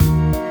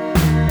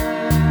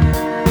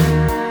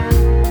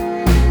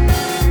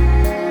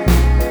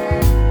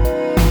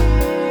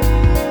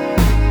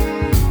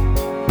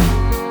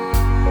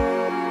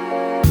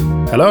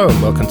Hello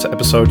and welcome to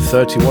episode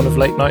 31 of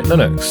Late Night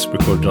Linux,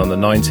 recorded on the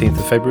 19th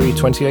of February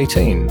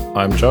 2018.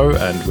 I'm Joe,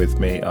 and with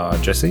me are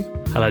Jesse.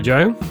 Hello,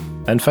 Joe.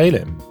 And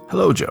Phelim.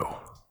 Hello, Joe.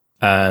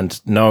 And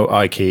no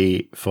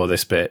Ike for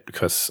this bit,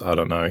 because, I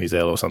don't know, he's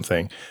ill or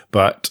something.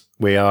 But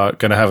we are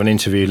going to have an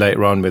interview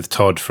later on with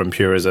Todd from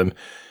Purism,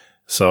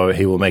 so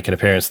he will make an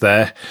appearance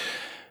there.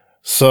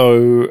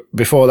 So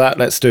before that,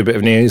 let's do a bit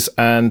of news,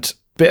 and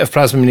bit of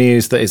Plasma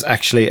news that is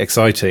actually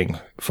exciting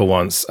for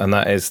once, and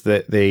that is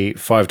that the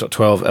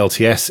 5.12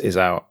 LTS is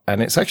out,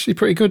 and it's actually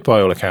pretty good by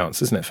all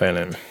accounts, isn't it,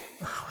 Phelim?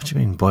 What do you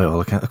mean by all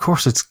accounts? Of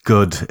course it's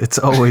good. It's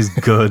always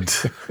good.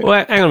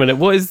 Well, hang on a minute.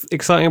 What is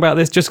exciting about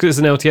this? Just because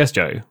it's an LTS,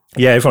 Joe?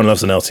 Yeah, everyone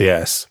loves an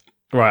LTS.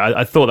 Right,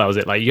 I thought that was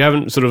it. Like, you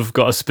haven't sort of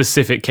got a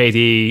specific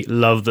KDE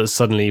love that's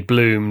suddenly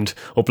bloomed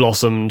or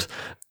blossomed.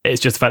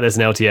 It's just the fact there's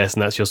an LTS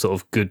and that's your sort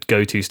of good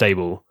go-to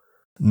stable.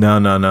 No.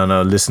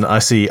 Listen, I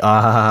see.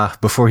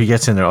 Before he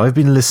gets in there, I've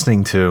been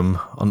listening to him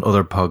on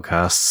other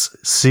podcasts.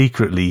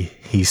 Secretly,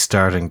 he's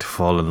starting to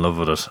fall in love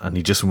with it, and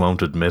he just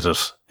won't admit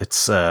it.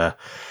 It's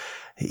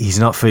he's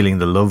not feeling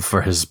the love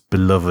for his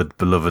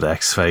beloved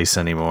X-Face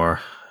anymore.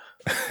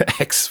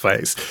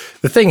 X-Face.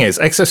 The thing is,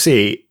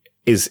 XFCE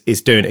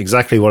is doing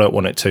exactly what I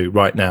want it to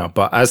right now.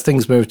 But as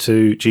things move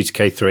to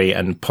GTK 3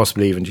 and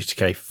possibly even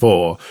GTK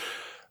 4,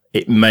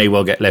 it may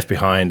well get left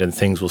behind and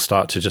things will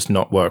start to just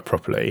not work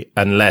properly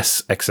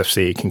unless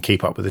XFCE can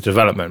keep up with the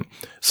development.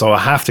 So I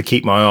have to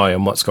keep my eye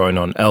on what's going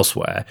on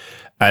elsewhere.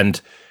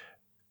 And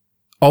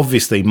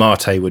obviously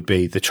Mate would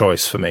be the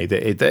choice for me.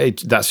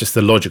 That's just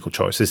the logical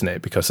choice, isn't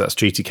it? Because that's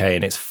GTK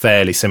and it's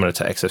fairly similar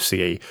to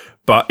XFCE.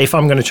 But if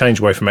I'm going to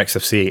change away from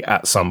XFCE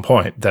at some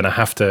point, then I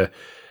have to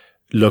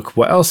look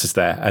what else is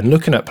there. And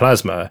looking at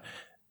Plasma,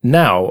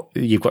 now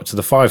you've got to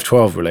the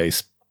 5.12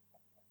 release,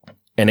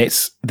 and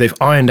they've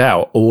ironed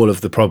out all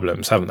of the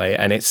problems, haven't they?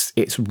 And it's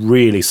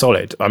really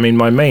solid. I mean,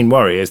 my main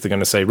worry is they're going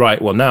to say,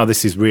 right, well, now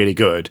this is really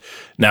good.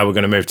 Now we're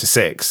going to move to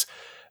 6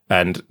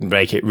 and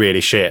make it really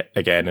shit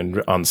again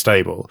and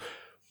unstable.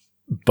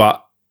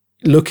 But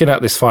looking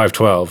at this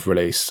 5.12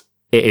 release,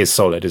 it is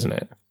solid, isn't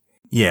it?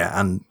 Yeah,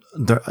 and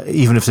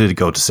even if they did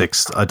go to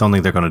 6, I don't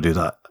think they're going to do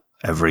that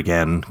ever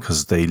again,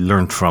 because they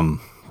learned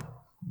from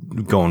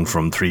going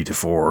from 3 to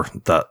 4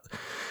 that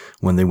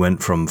when they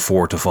went from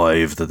 4 to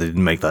 5, that they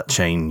didn't make that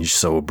change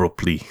so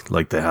abruptly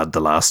like they had the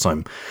last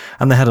time.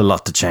 And they had a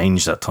lot to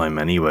change that time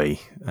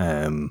anyway.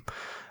 And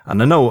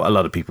I know a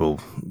lot of people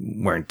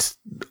weren't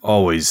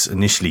always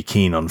initially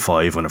keen on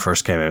 5 when it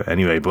first came out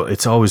anyway, but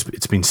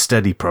it's been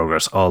steady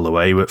progress all the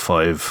way with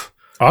 5.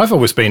 I've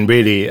always been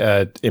really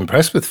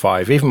impressed with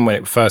 5. Even when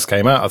it first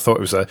came out, I thought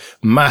it was a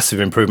massive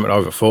improvement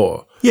over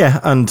 4. Yeah,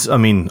 and I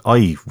mean,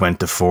 I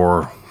went to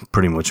 4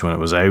 pretty much when it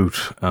was out,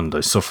 and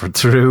I suffered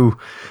through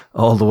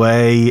all the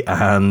way.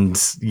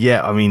 And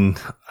yeah, I mean,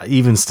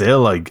 even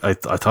still, I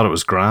thought it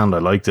was grand. I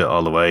liked it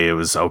all the way. It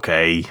was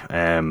okay.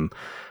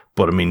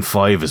 But I mean,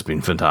 5 has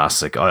been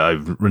fantastic.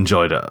 I've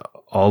enjoyed it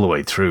all the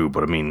way through,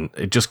 but I mean,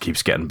 it just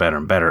keeps getting better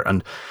and better.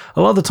 And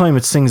a lot of the time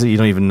it's things that you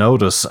don't even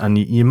notice, and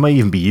you may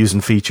even be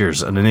using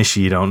features and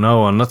initially you don't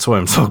know. And that's why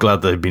I'm so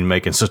glad they've been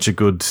making such a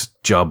good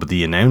job with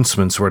the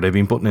announcements, where they've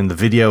been putting in the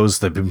videos,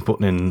 they've been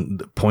putting in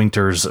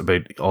pointers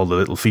about all the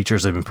little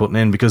features they've been putting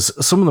in, because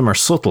some of them are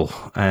subtle.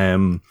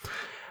 And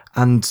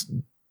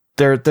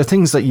they're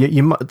things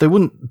that they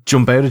wouldn't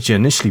jump out at you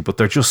initially, but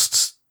they're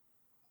just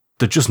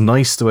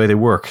nice the way they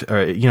work.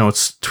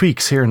 It's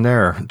tweaks here and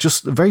there,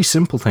 just very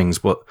simple things,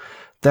 but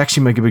they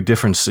actually make a big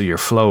difference to your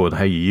flow and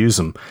how you use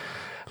them.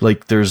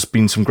 Like, there's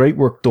been some great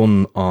work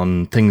done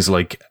on things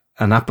like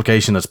an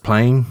application that's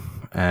playing.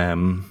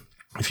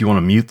 If you want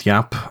to mute the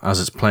app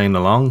as it's playing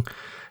along,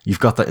 you've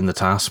got that in the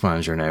task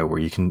manager now, where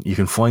you can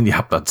find the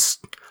app that's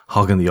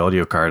hogging the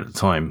audio card at the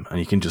time, and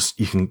you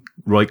can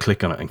right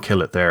click on it and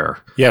kill it there.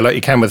 Yeah, like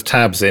you can with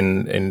tabs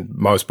in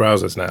most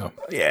browsers now.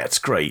 Yeah, it's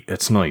great.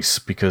 It's nice,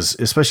 because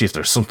especially if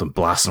there's something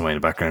blasting away in the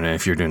background, and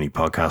if you're doing any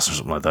podcasts or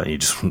something like that, you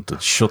just want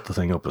to shut the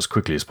thing up as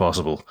quickly as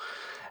possible.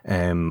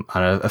 And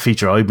a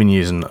feature I've been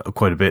using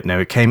quite a bit now,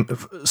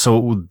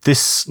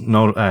 this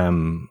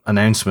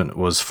announcement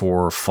was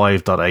for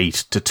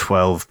 5.8 to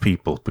 12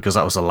 people, because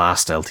that was the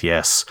last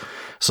LTS.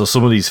 So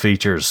some of these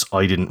features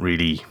I didn't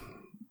really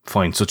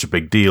find such a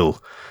big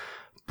deal,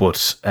 but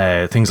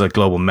things like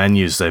global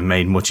menus they've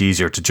made much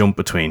easier to jump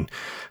between,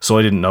 so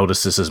I didn't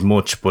notice this as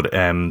much. But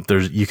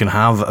you can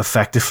have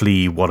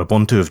effectively what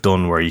Ubuntu have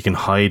done, where you can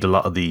hide a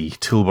lot of the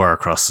toolbar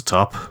across the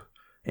top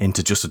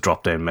into just a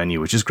drop down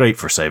menu, which is great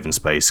for saving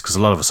space, because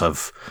a lot of us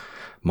have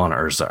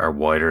monitors that are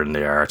wider than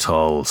they are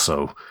tall,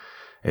 so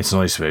it's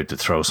nice to be able to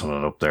throw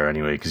something up there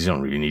anyway, because you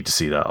don't really need to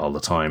see that all the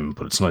time,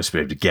 but it's nice to be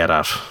able to get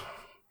at.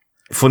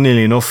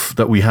 Funnily enough,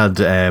 that we had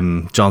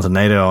Jonathan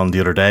Nader on the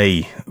other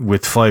day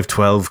with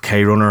 5.12,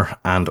 KRunner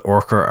and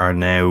Orca are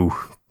now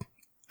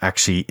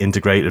actually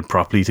integrated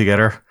properly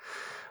together.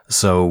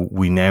 So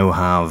we now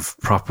have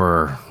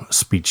proper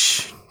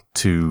speech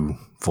to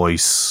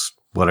voice,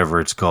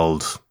 whatever it's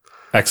called.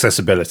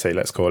 Accessibility,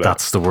 let's call it.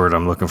 That's the word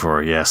I'm looking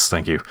for. Yes,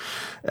 thank you.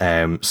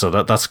 So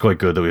that's quite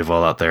good that we have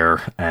all that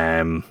there.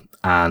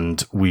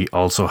 and we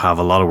also have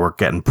a lot of work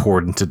getting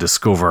poured into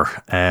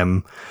Discover.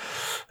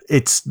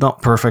 It's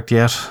not perfect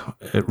yet.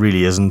 It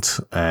really isn't.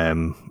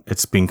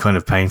 It's been kind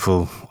of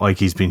painful.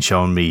 Ikey's been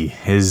showing me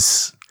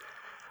his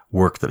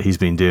work that he's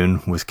been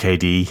doing with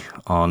KDE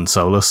on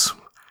Solus.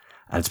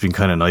 And it's been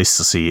kind of nice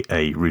to see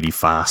a really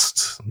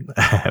fast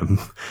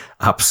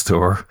app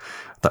store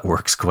that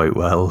works quite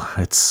well.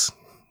 It's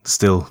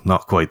still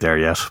not quite there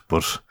yet,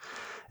 but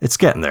it's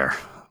getting there.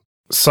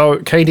 So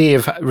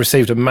KDE have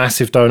received a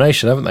massive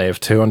donation, haven't they, of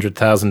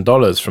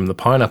 $200,000 from the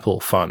Pineapple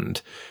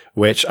Fund,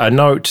 which I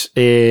note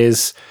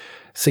is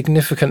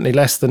significantly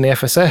less than the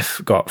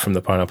FSF got from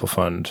the Pineapple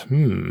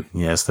Fund.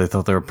 Yes, they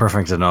thought they were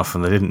perfect enough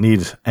and they didn't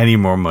need any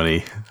more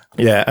money.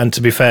 Yeah, and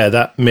to be fair,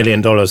 that $1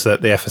 million that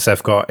the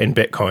FSF got in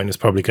Bitcoin is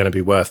probably going to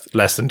be worth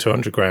less than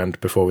 200 grand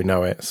before we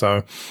know it.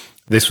 So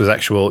this was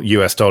actual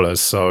US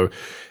dollars, so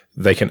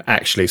they can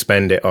actually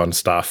spend it on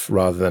stuff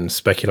rather than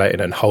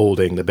speculating and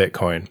holding the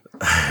Bitcoin.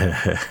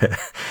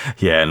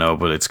 Yeah, no,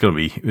 but it's gonna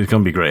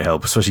be great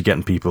help, especially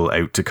getting people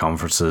out to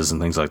conferences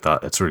and things like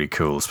that. It's really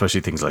cool,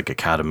 especially things like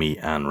Academy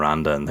and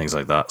Randa and things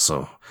like that.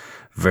 So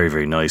very,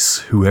 very nice,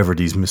 whoever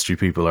these mystery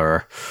people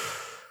are.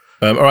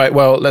 All right,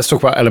 well, let's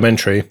talk about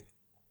Elementary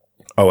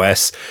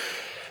OS.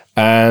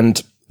 And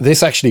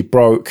this actually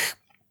broke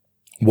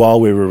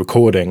while we were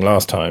recording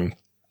last time.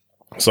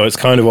 So it's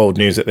kind of old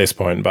news at this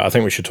point, but I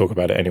think we should talk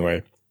about it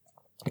anyway.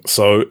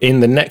 So in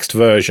the next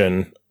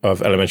version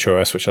of Elementary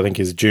OS, which I think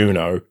is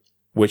Juno,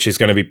 which is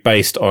going to be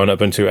based on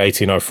Ubuntu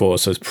 18.04,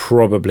 so it's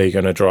probably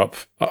going to drop.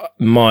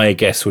 My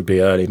guess would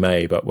be early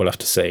May, but we'll have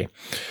to see.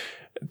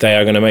 They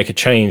are going to make a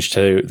change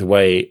to the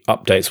way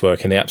updates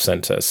work in the App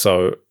Center.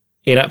 So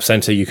in App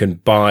Center, you can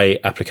buy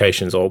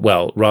applications, or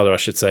well, rather I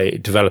should say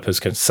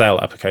developers can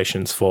sell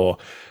applications for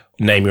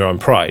name your own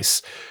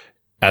price.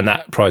 And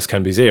that price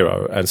can be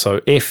zero. And so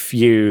if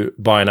you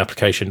buy an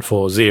application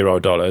for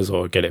 $0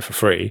 or get it for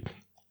free,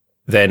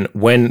 then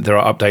when there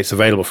are updates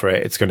available for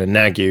it, it's going to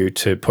nag you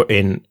to put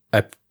in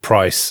a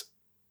price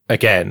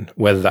again,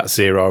 whether that's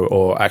zero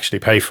or actually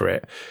pay for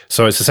it.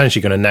 So it's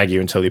essentially going to nag you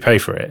until you pay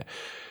for it.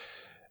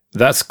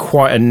 That's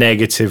quite a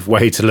negative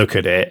way to look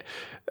at it.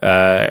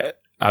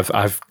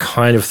 I've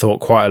kind of thought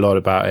quite a lot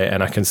about it,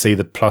 and I can see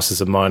the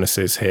pluses and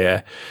minuses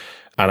here.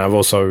 And I've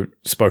also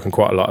spoken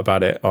quite a lot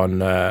about it on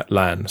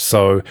LAN.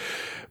 So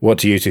what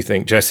do you two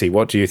think? Jesse,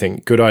 what do you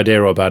think? Good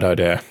idea or bad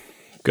idea?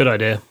 Good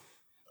idea.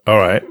 All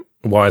right.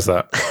 Why is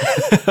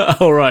that?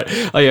 All right.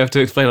 Oh, you have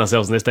to explain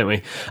ourselves in this, don't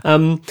we?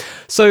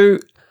 So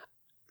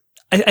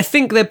I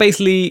think they're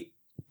basically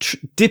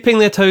dipping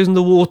their toes in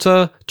the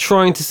water,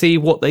 trying to see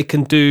what they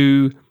can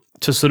do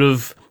to sort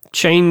of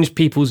change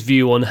people's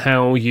view on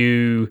how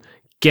you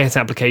get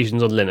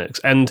applications on Linux.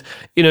 And,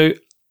 you know,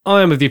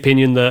 I am of the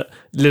opinion that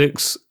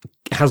Linux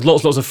has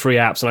lots of free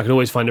apps, and I can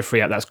always find a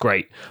free app that's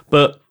great.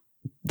 But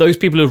those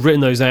people who have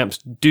written those apps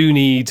do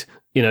need,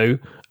 you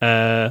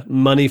know,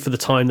 money for the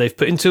time they've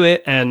put into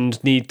it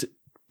and need to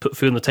put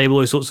food on the table,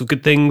 those sorts of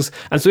good things.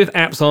 And so if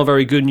apps are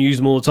very good and use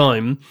them all the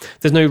time,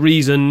 there's no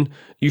reason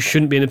you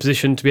shouldn't be in a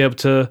position to be able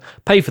to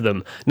pay for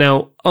them.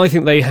 Now, I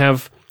think they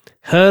have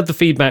heard the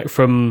feedback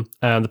from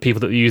the people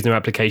that were using their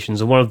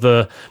applications, and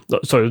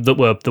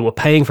that were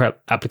paying for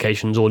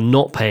applications or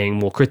not paying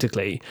more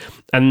critically.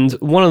 And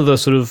one of the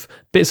sort of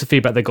bits of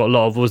feedback they got a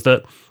lot of was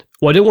that,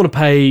 well, I didn't want to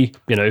pay,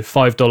 you know,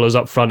 $5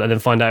 up front and then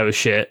find out it was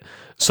shit,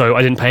 so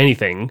I didn't pay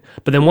anything.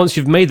 But then once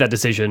you've made that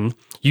decision,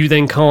 you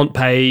then can't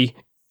pay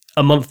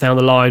a month down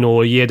the line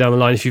or a year down the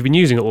line if you've been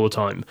using it all the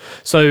time.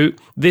 So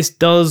this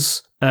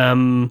does,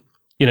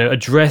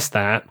 address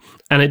that,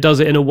 and it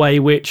does it in a way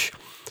which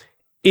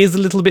is a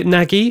little bit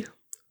naggy,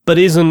 but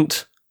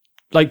isn't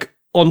like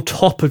on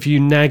top of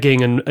you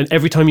nagging. And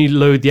every time you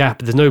load the app,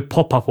 there's no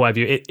pop-up or whatever.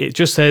 It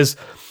just says,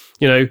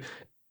 you know,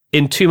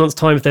 in 2 months'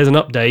 time, if there's an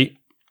update,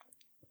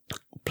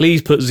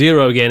 please put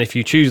 0 again if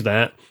you choose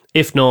that.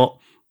 If not,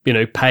 you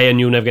know, pay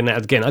and you'll never get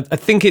that again. I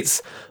think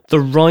it's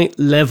the right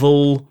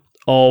level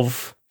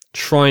of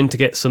trying to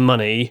get some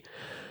money.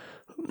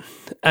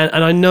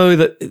 And I know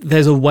that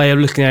there's a way of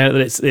looking at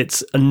it that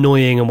it's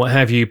annoying and what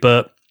have you,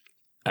 but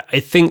I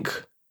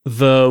think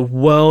the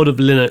world of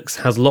Linux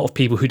has a lot of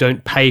people who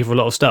don't pay for a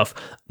lot of stuff,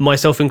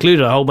 myself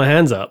included. I hold my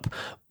hands up.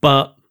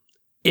 But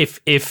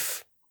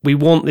if we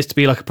want this to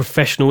be like a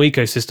professional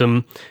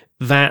ecosystem,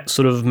 that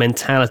sort of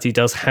mentality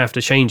does have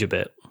to change a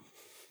bit.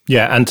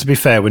 Yeah, and to be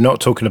fair, we're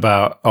not talking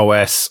about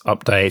OS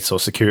updates or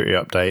security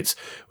updates.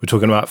 We're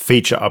talking about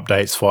feature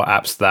updates for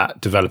apps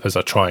that developers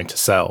are trying to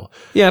sell.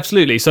 Yeah,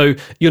 absolutely. So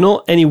you're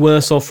not any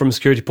worse off from a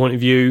security point of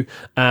view.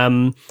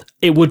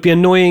 It would be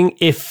annoying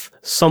if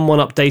someone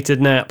updated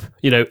an app,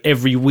 you know,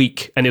 every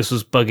week and this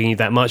was bugging you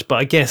that much. But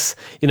I guess,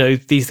 you know,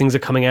 these things are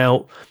coming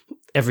out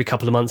every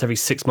couple of months, every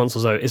 6 months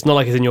or so. It's not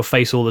like it's in your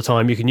face all the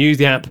time. You can use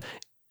the app,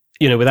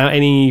 you know, without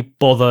any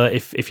bother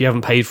if you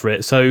haven't paid for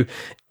it. So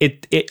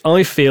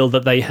I feel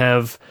that they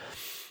have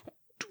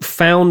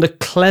found a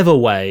clever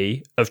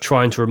way of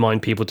trying to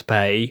remind people to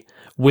pay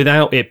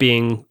without it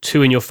being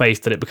too in your face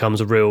that it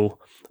becomes a real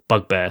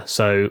bugbear.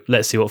 So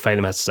let's see what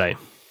Phelim has to say.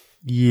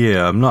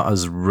 Yeah, I'm not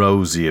as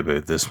rosy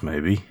about this,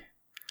 maybe.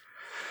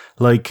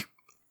 Like,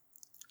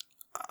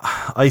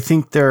 I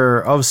think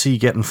they're obviously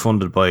getting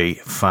funded by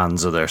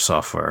fans of their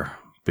software,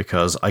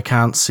 because I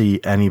can't see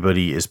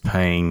anybody is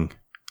paying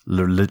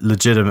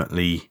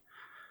legitimately,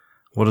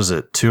 what is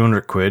it,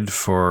 200 quid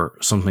for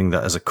something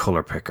that is a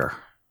color picker.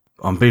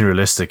 I'm being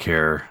realistic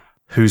here.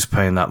 Who's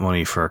paying that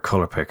money for a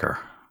color picker?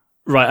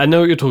 Right, I know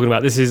what you're talking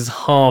about. This is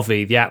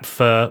Harvey, the app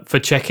for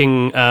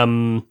checking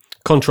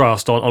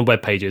contrast on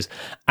web pages.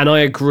 And I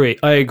agree.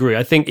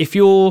 I think if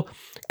you're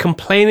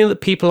complaining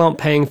that people aren't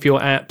paying for your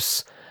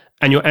apps,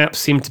 and your apps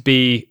seem to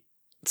be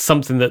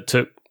something that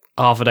took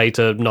half a day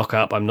to knock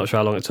up, I'm not sure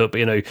how long it took,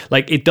 but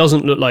like, it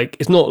doesn't look like,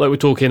 it's not like we're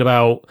talking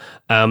about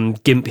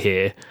GIMP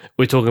here.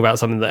 We're talking about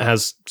something that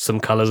has some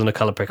colors and a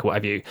color picker, what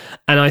have you.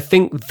 And I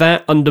think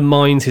that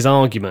undermines his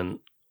argument.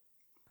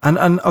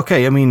 And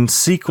okay, I mean,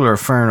 Sequeler,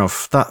 fair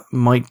enough. That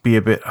might be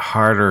a bit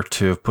harder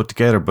to have put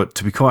together, but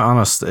to be quite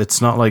honest,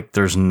 it's not like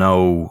there's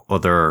no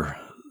other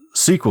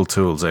SQL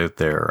tools out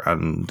there,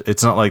 and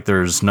it's not like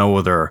there's no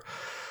other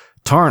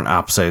torrent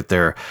apps out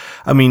there.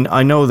 I mean,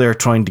 I know they're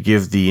trying to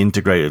give the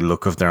integrated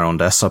look of their own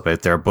desktop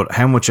out there, but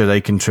how much are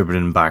they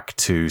contributing back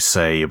to,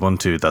 say,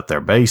 Ubuntu that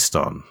they're based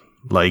on?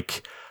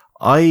 Like,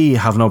 I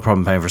have no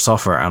problem paying for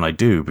software, and I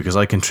do, because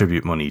I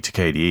contribute money to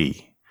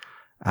KDE.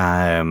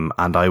 And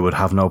I would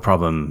have no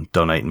problem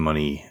donating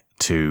money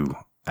to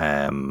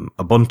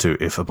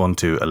Ubuntu if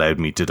Ubuntu allowed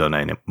me to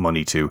donate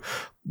money to,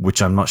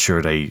 which I'm not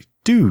sure they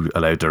do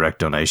allow direct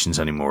donations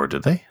anymore, do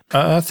they?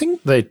 I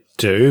think they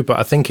do, but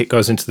I think it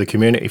goes into the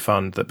community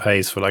fund that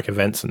pays for like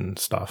events and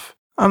stuff.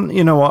 And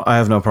you know what? I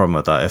have no problem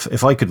with that.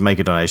 If I could make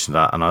a donation to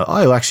that, and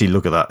I'll actually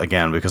look at that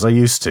again, because I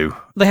used to.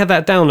 They have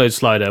that download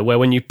slider where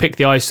when you pick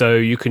the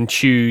ISO, you can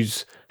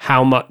choose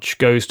how much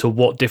goes to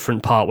what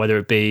different part, whether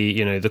it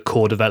be, the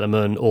core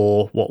development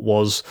or what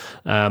was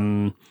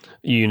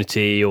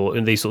Unity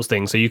or these sorts of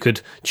things. So you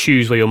could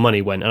choose where your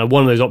money went. And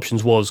one of those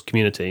options was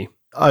community.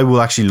 I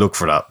will actually look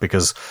for that,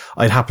 because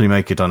I'd happily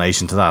make a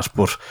donation to that.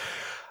 But,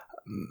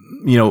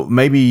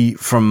 maybe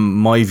from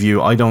my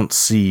view, I don't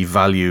see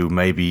value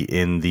maybe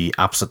in the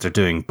apps that they're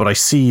doing, but I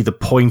see the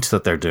point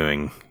that they're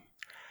doing.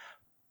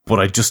 But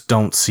I just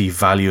don't see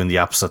value in the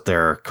apps that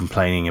they're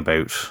complaining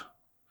about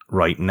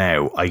right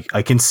now.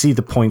 I can see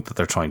the point that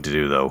they're trying to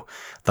do, though,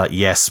 that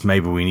yes,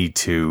 maybe we need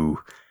to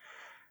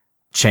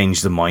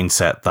change the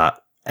mindset that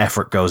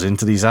effort goes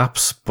into these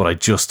apps, but I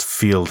just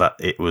feel that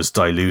it was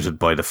diluted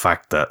by the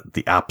fact that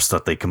the apps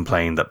that they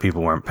complained that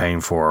people weren't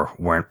paying for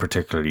weren't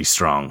particularly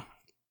strong.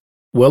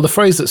 Well, the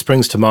phrase that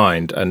springs to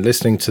mind, and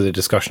listening to the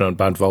discussion on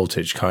bad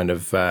voltage kind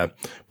of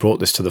brought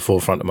this to the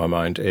forefront of my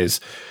mind, is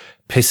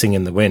pissing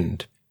in the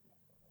wind.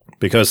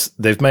 Because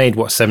they've made,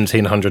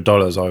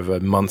 $1,700 over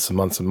months and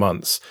months and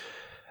months.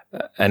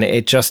 And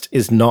it just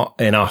is not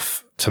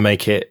enough to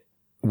make it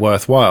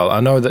worthwhile. I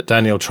know that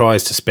Daniel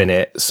tries to spin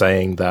it,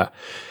 saying that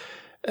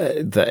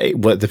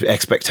the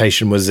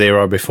expectation was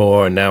zero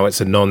before, and now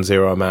it's a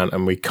non-zero amount,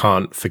 and we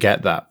can't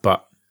forget that.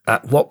 But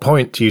at what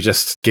point do you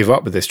just give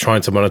up with this,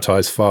 trying to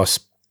monetize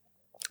fast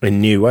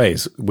in new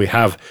ways? We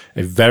have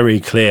a very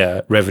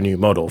clear revenue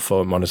model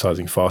for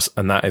monetizing fast,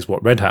 and that is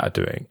what Red Hat are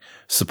doing,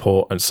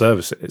 support and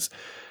services,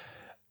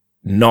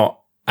 not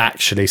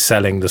actually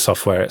selling the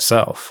software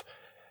itself.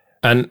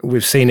 And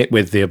we've seen it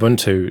with the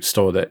Ubuntu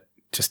store that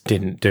just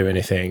didn't do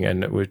anything.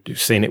 And we've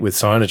seen it with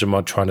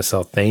CyanogenMod trying to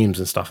sell themes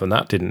and stuff, and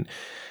that didn't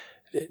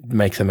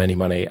make them any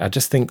money. I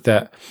just think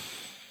that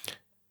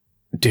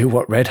do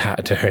what Red Hat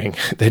are doing.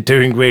 They're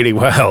doing really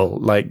well.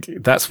 Like,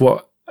 that's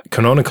what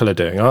Canonical are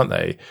doing, aren't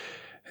they?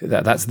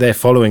 They're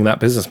following that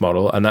business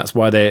model, and that's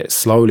why they're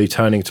slowly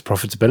turning to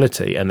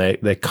profitability, and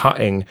they're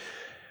cutting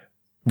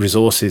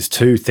resources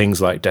to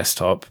things like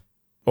desktop,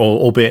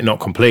 albeit not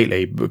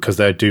completely, because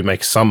they do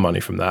make some money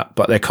from that,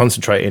 but they're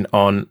concentrating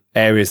on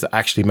areas that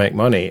actually make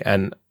money.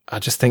 And I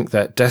just think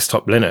that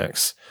desktop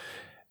Linux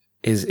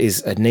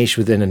is a niche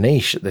within a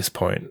niche at this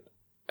point,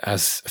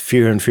 as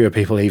fewer and fewer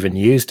people even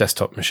use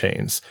desktop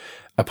machines.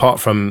 Apart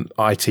from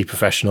IT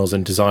professionals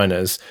and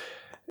designers,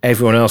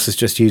 everyone else is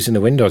just using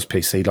the Windows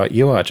PC like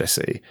you are,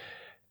 Jesse.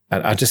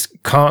 And I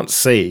just can't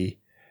see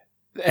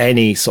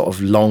any sort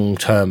of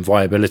long-term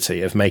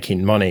viability of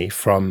making money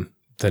from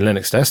the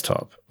Linux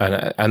desktop.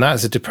 And that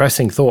is a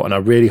depressing thought, and I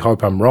really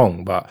hope I'm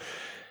wrong, but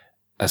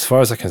as far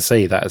as I can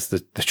see, that is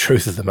the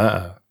truth of the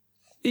matter.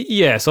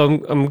 Yeah, so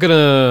I'm going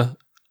to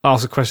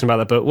ask a question about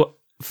that, but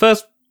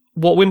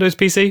what Windows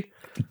PC?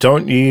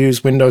 Don't you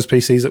use Windows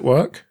PCs at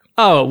work?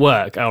 Oh, at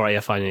work. All right, yeah,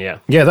 fine, yeah.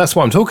 Yeah, that's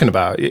what I'm talking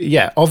about.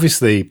 Yeah,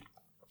 obviously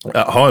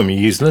at home you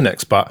use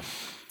Linux, but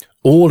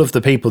all of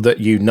the people that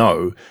you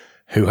know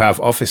who have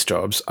office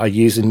jobs are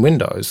using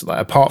Windows, like,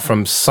 apart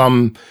from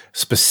some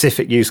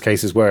specific use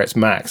cases where it's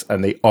Macs,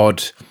 and the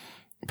odd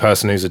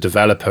person who's a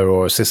developer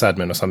or a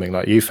sysadmin or something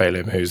like you,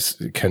 Phelim,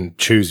 who can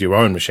choose your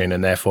own machine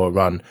and therefore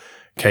run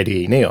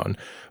KDE Neon.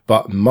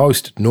 But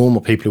most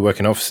normal people who work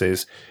in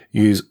offices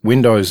use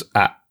Windows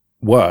at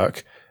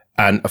work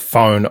and a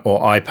phone or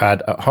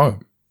iPad at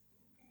home.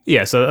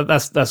 Yeah, so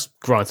that's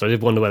granted. I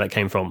did wonder where that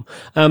came from.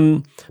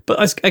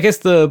 But I guess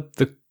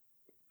the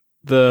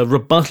the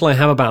rebuttal I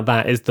have about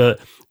that is that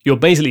you're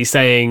basically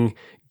saying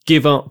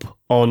give up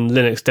on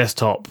Linux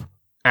desktop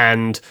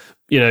and,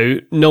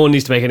 no one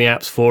needs to make any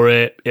apps for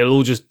it. It'll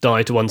all just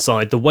die to one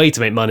side. The way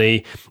to make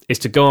money is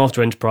to go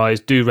after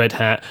enterprise, do Red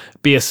Hat,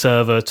 be a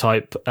server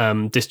type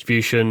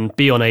distribution,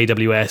 be on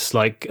AWS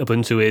like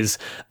Ubuntu is,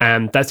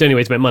 and that's the only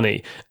way to make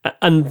money.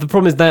 And the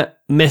problem is that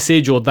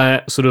message or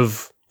that sort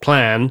of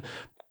plan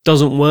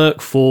doesn't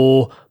work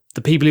for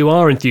the people who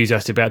are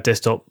enthusiastic about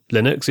desktop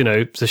Linux.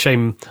 It's a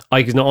shame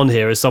Ike is not on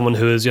here as someone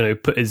who has,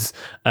 put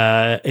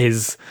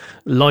his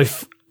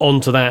life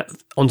onto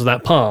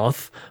that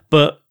path.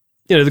 But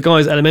the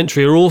guys at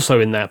Elementary are also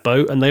in that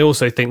boat, and they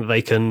also think that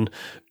they can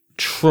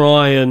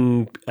try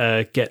and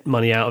get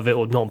money out of it,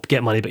 or not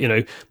get money, but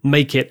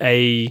make it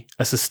a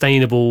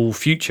sustainable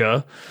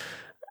future.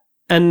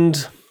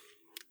 And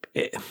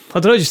I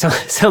don't know, it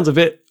just sounds a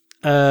bit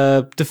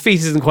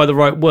defeat isn't quite the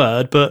right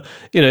word, but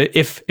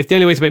if the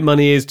only way to make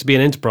money is to be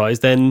an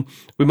enterprise, then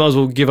we might as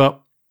well give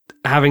up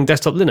having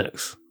desktop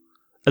Linux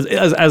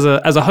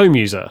as a home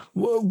user.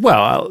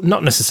 Well,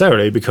 not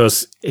necessarily,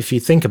 because if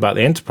you think about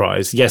the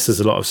enterprise, yes, there's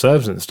a lot of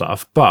servers and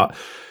stuff, but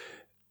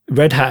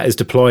Red Hat is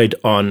deployed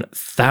on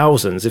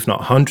thousands, if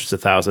not hundreds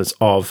of thousands,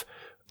 of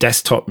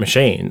desktop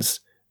machines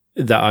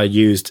that are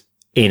used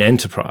in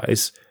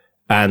enterprise,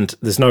 and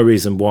there's no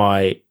reason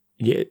why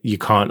you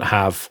can't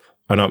have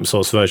an open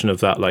source version of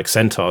that, like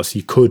CentOS.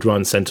 You could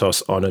run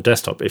CentOS on a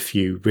desktop if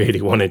you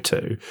really wanted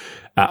to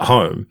at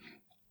home.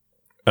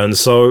 And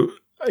so,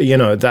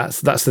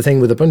 that's the thing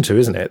with Ubuntu,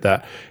 isn't it?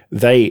 That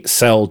they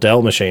sell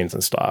Dell machines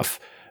and stuff.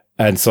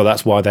 And so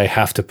that's why they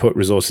have to put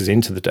resources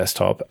into the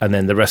desktop, and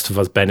then the rest of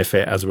us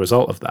benefit as a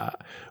result of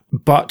that.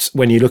 But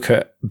when you look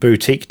at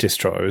boutique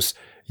distros,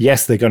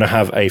 yes, they're going to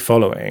have a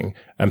following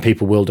and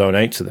people will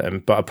donate to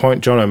them. But a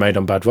point Jono made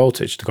on Bad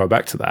Voltage, to go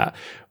back to that,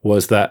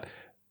 was that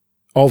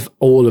of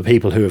all the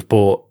people who have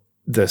bought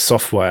the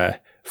software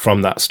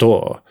from that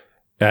store,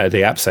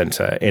 the App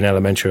Center in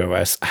Elementary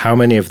OS, how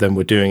many of them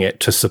were doing it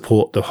to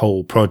support the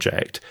whole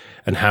project,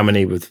 and how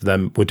many of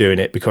them were doing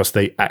it because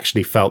they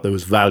actually felt there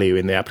was value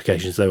in the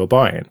applications they were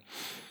buying?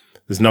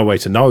 There's no way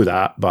to know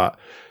that, but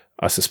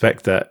I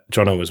suspect that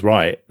Jono was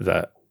right,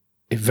 that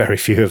very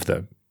few of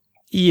them.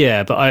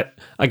 Yeah, but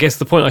I guess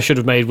the point I should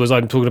have made was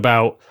I'm talking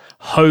about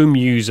home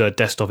user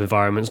desktop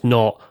environments,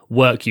 not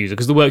work user,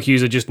 because the work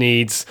user just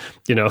needs,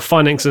 a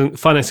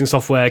financing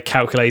software,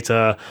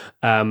 calculator,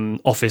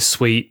 Office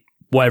suite,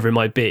 whatever it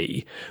might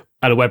be,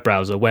 and a web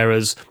browser,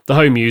 whereas the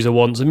home user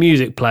wants a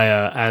music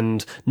player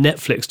and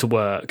Netflix to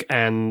work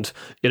and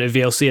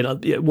VLC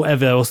and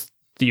whatever else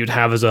that you'd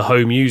have as a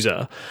home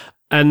user.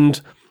 And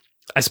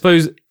I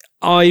suppose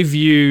I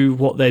view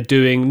what they're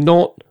doing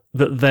not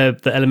that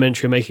the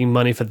Elementary are making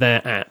money for their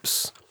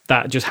apps.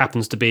 That just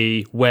happens to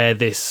be where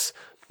this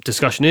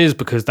discussion is,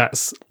 because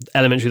that's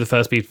Elementary the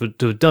first people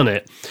to have done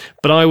it.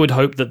 But I would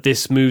hope that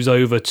this moves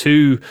over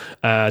to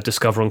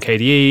Discover on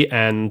KDE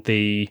and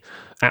the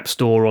App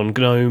Store on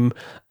GNOME,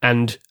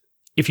 and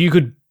if you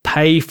could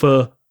pay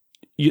for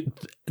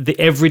the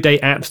everyday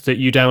apps that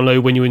you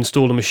download when you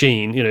install a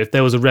machine, if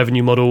there was a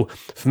revenue model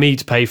for me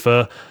to pay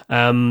for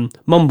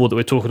Mumble that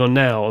we're talking on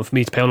now, and for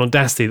me to pay on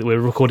Audacity that we're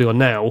recording on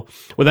now,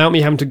 without me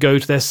having to go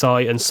to their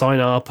site and sign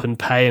up and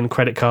pay and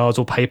credit cards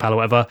or PayPal or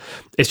whatever,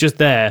 it's just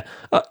there.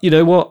 You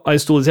know what? I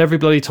install this every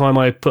bloody time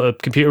I put a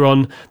computer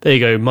on. There you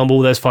go,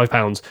 Mumble, there's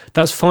 £5.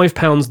 That's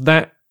 £5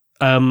 that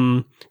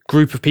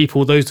group of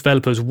people, those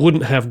developers,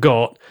 wouldn't have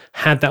got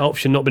had that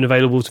option not been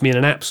available to me in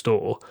an app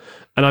store.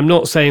 And I'm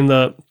not saying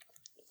that,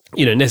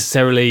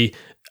 necessarily.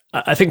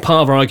 I think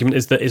part of our argument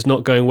is that it's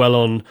not going well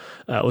on,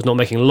 was not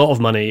making a lot of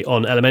money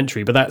on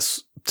Elementary, but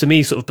that's, to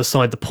me, sort of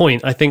beside the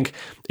point. I think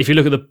if you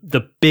look at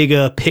the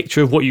bigger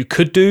picture of what you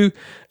could do,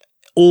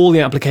 all the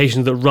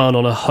applications that run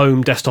on a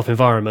home desktop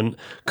environment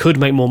could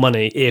make more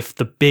money if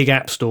the big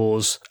app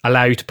stores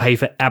allow you to pay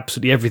for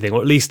absolutely everything, or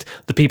at least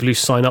the people who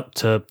sign up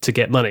to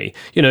get money.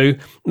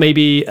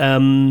 Maybe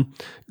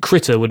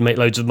Critter would make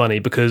loads of money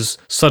because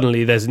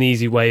suddenly there's an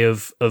easy way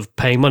of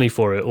paying money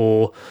for it,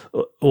 or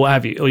what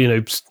have you. Or,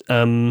 it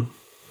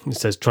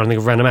says trying to think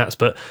of random apps,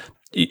 but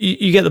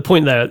you get the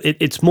point there.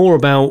 It's more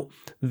about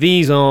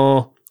these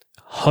are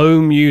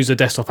home user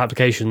desktop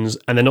applications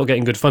and they're not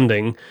getting good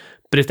funding.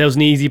 But if there was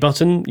an easy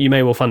button, you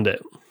may well fund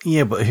it.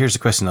 Yeah, but here's the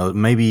question, though.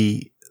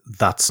 Maybe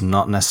that's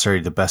not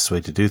necessarily the best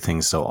way to do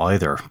things, though,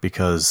 either,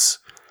 because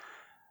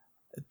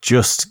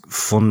just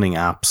funding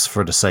apps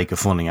for the sake of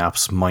funding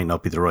apps might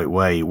not be the right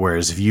way.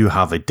 Whereas if you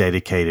have a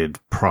dedicated,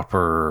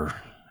 proper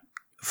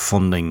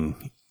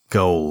funding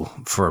goal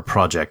for a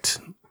project,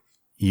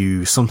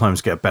 you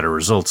sometimes get better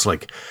results.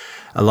 Like,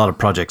 a lot of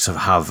projects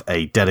have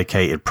a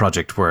dedicated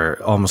project where,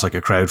 almost like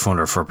a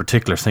crowdfunder for a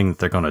particular thing that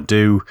they're going to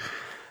do,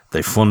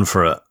 they fund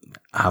for it,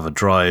 have a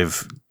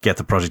drive, get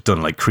the project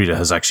done, like Krita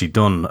has actually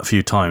done a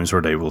few times,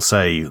 where they will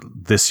say,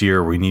 this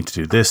year we need to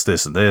do this,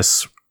 this, and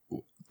this.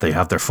 They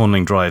have their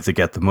funding drive, they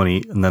get the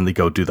money, and then they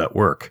go do that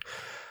work.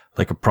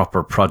 Like a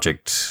proper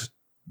project,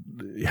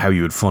 how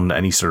you would fund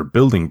any sort of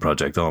building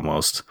project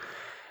almost.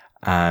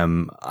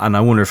 And I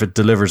wonder if it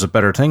delivers a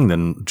better thing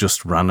than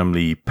just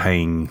randomly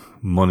paying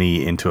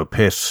money into a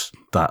pit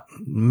that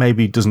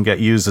maybe doesn't get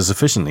used as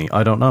efficiently.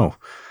 I don't know.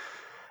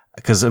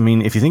 Because, I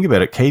mean, if you think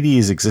about it, KDE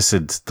has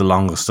existed the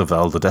longest of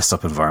all the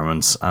desktop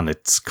environments, and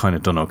it's kind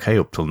of done okay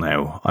up till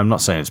now. I'm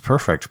not saying it's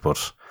perfect,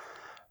 but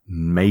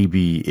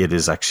maybe it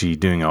is actually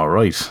doing all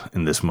right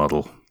in this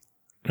model.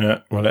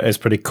 Yeah, well, it is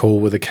pretty cool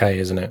with a K,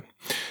 isn't it?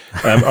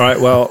 All right,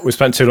 well, we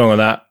spent too long on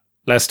that.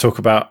 Let's talk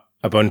about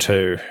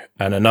Ubuntu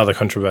and another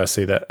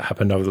controversy that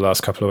happened over the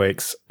last couple of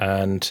weeks,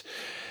 and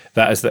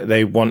that is that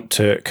they want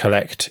to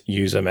collect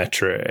user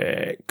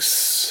metrics.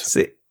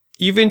 See,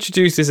 you've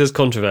introduced this as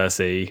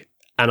controversy,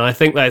 and I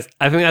think that's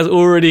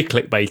already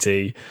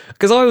clickbaity,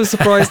 because I was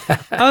surprised.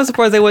 I was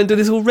surprised they weren't doing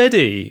this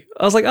already.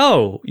 I was like,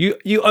 oh,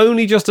 you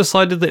only just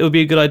decided that it would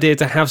be a good idea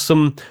to have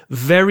some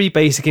very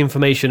basic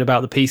information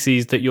about the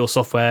PCs that your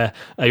software,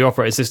 your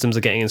operating systems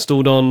are getting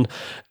installed on.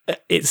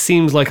 It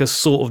seems like a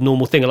sort of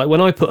normal thing. Like when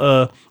I put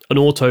an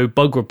auto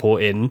bug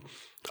report in,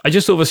 I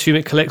just sort of assume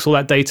it collects all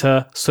that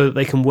data so that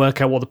they can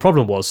work out what the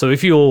problem was. So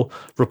if you're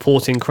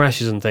reporting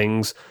crashes and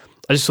things,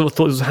 I just sort of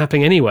thought this was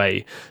happening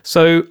anyway.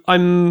 So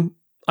I'm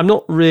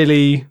not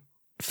really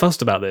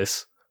fussed about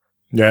this.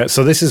 Yeah,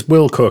 so this is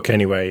Will Cook,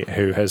 anyway,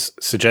 who has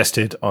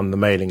suggested on the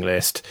mailing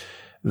list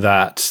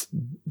that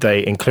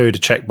they include a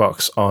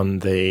checkbox on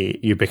the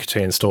Ubiquity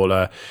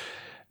installer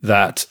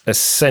that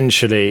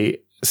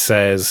essentially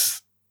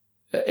says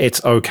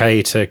it's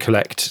okay to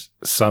collect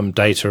some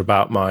data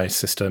about my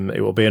system.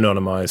 It will be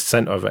anonymized,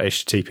 sent over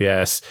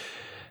HTTPS,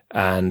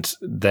 and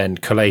then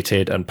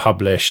collated and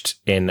published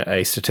in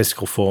a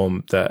statistical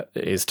form that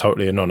is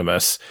totally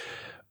anonymous.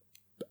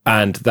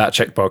 And that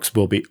checkbox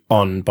will be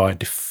on by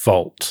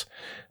default.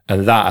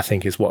 And that, I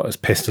think, is what has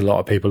pissed a lot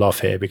of people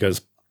off here,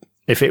 because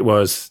if it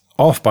was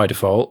off by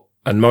default,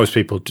 and most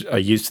people are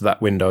used to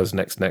that Windows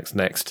next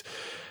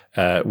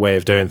way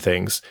of doing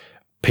things,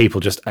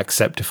 people just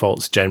accept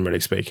defaults, generally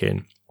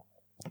speaking.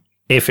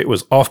 If it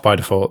was off by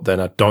default, then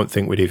I don't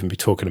think we'd even be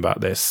talking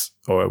about this,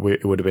 or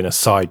it would have been a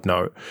side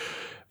note.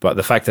 But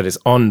the fact that it's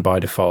on by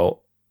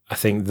default, I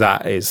think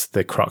that is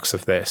the crux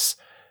of this.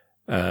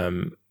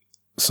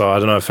 So I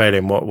don't know,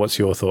 Phelim, what's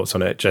your thoughts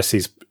on it?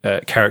 Jesse's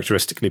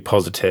characteristically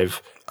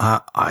positive.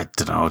 I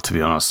don't know, to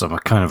be honest. I'm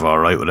kind of all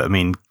right with it. I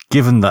mean,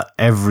 given that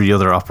every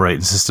other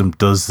operating system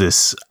does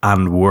this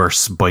and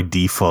worse by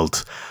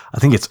default, I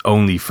think it's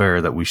only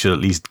fair that we should at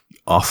least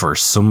offer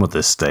some of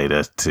this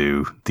data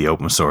to the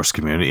open source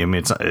community. I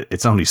mean,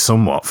 it's only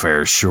somewhat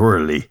fair,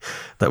 surely,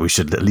 that we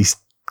should at least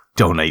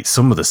donate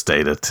some of this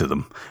data to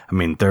them. I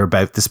mean, they're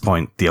about this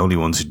point the only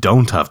ones who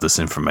don't have this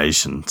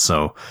information.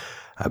 So,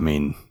 I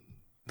mean,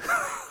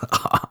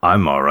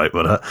 I'm all right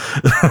with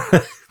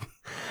it.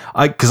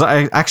 Because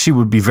I actually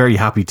would be very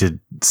happy to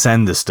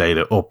send this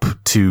data up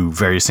to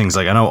various things.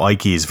 Like, I know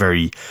Ike is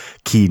very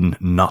keen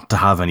not to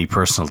have any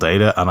personal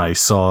data, and I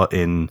saw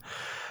in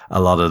a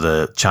lot of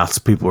the chats,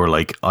 people were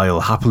like, I'll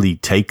happily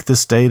take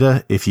this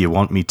data if you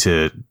want me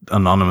to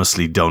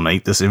anonymously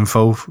donate this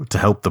info to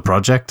help the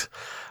project.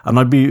 And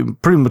I'd be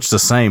pretty much the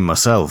same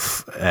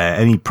myself.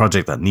 Any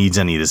project that needs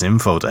any of this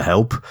info to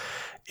help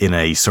in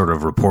a sort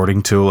of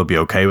reporting tool, I'd be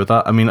okay with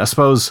that. I mean, I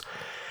suppose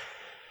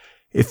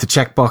if the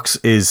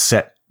checkbox is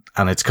set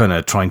and it's kind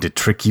of trying to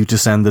trick you to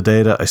send the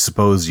data, I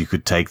suppose you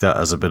could take that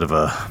as a bit of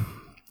a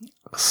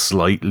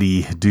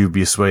slightly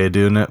dubious way of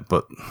doing it,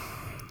 but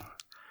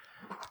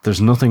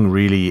there's nothing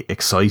really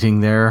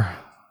exciting there.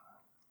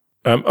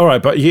 All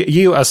right, but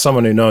you as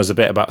someone who knows a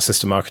bit about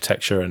system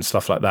architecture and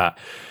stuff like that,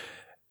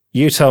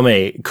 you tell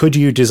me, could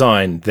you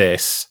design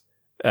this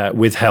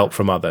with help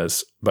from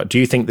others? But do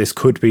you think this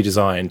could be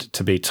designed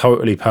to be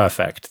totally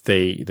perfect?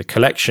 The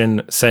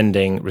collection,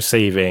 sending,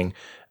 receiving,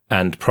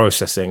 and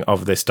processing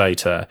of this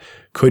data,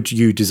 could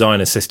you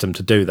design a system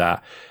to do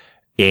that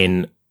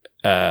in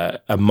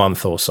a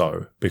month or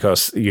so?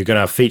 Because you're going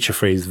to have feature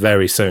freeze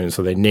very soon,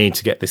 so they need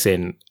to get this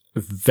in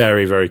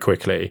very, very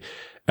quickly.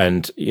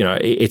 And, you know,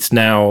 it's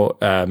now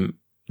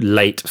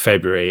late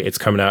February. It's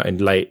coming out in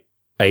late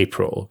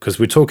April, because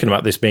we're talking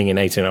about this being in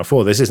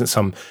 1804. This isn't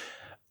some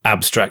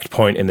abstract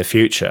point in the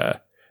future.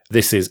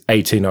 This is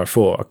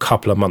 1804, a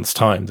couple of months'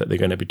 time that they're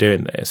going to be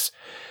doing this.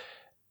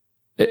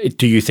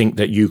 Do you think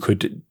that you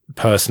could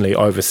personally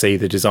oversee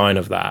the design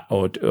of that,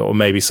 or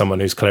maybe someone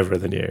who's cleverer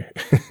than you?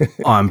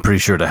 I'm pretty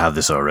sure they have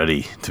this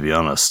already, to be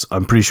honest.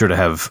 I'm pretty sure they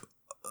have,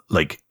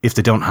 like, if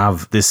they don't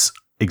have this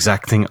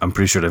exact thing, I'm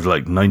pretty sure they've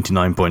like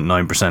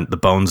 99.9% the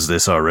bones of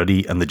this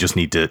already, and they just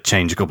need to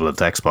change a couple of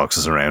text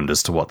boxes around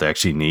as to what they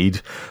actually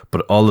need.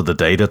 But all of the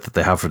data that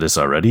they have for this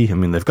already, I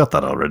mean, they've got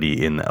that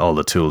already in all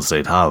the tools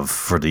they'd have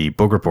for the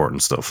bug report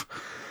and stuff.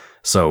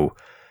 So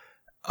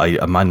I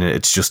imagine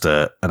it's just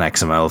an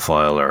XML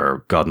file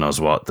or God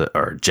knows what,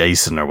 or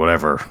JSON or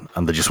whatever,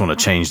 and they just want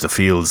to change the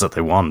fields that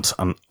they want,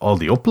 and all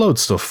the upload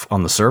stuff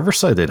on the server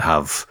side they'd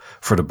have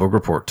for the bug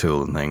report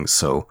tool and things.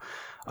 So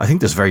I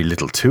think there's very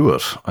little to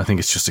it. I think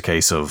it's just a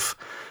case of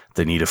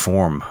they need a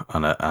form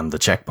and the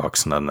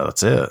checkbox, and then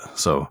that's it.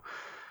 So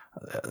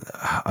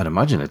I'd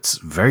imagine it's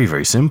very,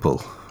 very simple.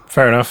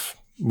 Fair enough.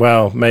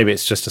 Well, maybe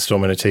it's just a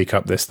storm in a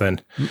teacup, this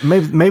then.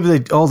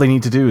 Maybe all they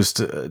need to do is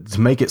to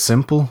make it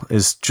simple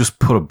is just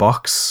put a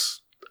box,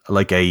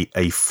 like a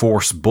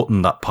force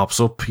button that pops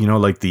up,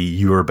 like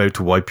you are about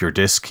to wipe your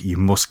disk, you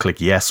must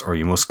click yes or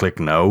you must click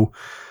no.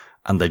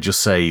 And they just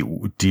say,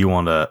 do you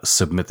want to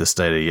submit this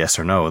data, yes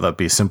or no? That'd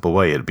be a simple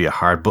way. It'd be a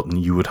hard button.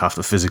 You would have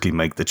to physically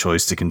make the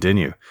choice to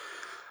continue.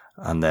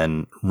 And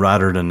then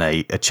rather than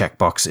a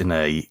checkbox in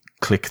a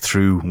click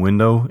through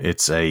window,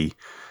 it's a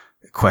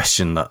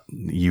question that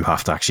you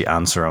have to actually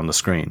answer on the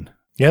screen.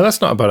 Yeah, that's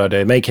not a bad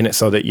idea. Making it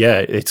so that,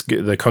 it's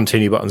the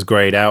continue button's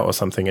grayed out or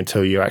something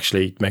until you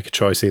actually make a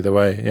choice either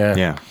way.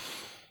 Yeah.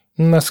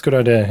 That's a good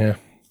idea, yeah.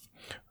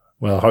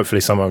 Well, hopefully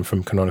someone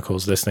from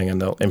Canonical's listening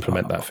and they'll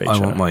implement that feature. I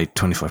want my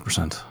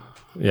 25%.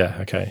 Yeah,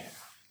 okay.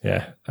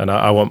 Yeah, and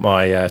I want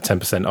my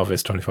 10% of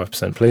his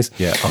 25%, please.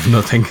 Yeah, of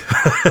nothing.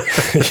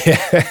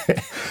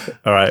 Yeah.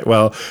 All right,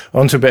 well,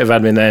 on to a bit of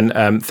admin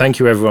then. Thank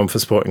you, everyone, for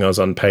supporting us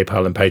on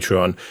PayPal and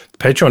Patreon.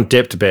 Patreon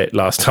dipped a bit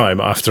last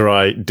time after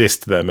I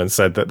dissed them and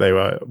said that they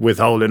were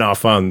withholding our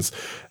funds.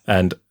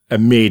 And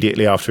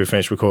immediately after we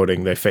finished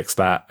recording, they fixed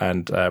that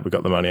and we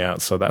got the money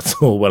out. So that's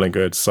all well and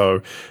good.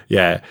 So,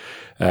 yeah,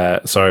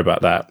 sorry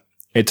about that.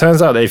 It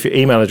turns out that if your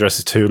email address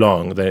is too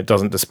long, then it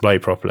doesn't display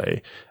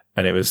properly.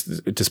 And it was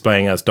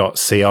displaying as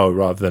 .co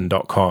rather than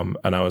 .com.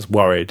 And I was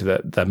worried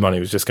that that money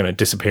was just going to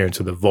disappear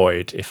into the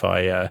void if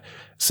I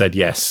said,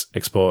 yes,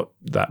 export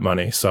that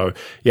money. So,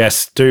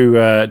 yes,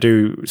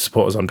 do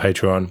support us on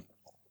Patreon.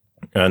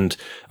 And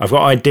I've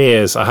got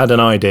ideas. I had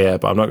an idea,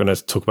 but I'm not going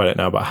to talk about it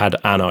now, but I had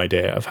an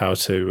idea of how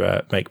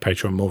to make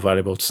Patreon more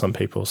valuable to some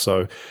people.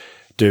 So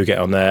do get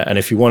on there. And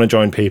if you want to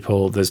join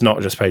people, there's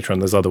not just Patreon,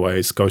 there's other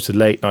ways. Go to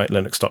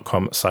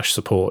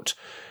latenightlinux.com/support.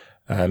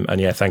 And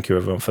yeah, thank you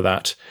everyone for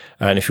that.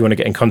 And if you want to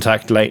get in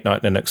contact,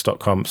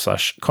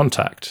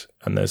 latenightlinux.com/contact,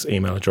 and there's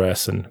email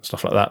address and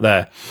stuff like that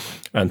there.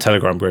 And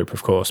Telegram group,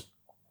 of course.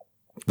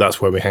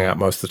 That's where we hang out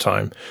most of the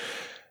time.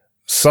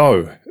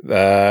 So,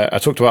 I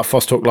talked about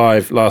FOSS Talk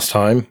Live last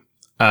time,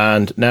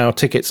 and now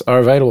tickets are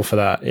available for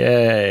that.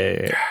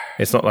 Yay.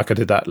 It's not like I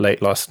did that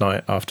late last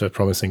night after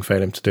promising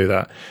Phelim to do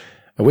that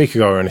a week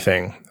ago or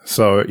anything.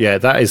 So, yeah,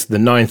 that is the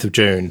 9th of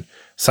June.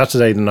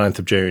 Saturday, the 9th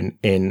of June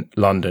in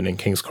London, in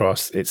King's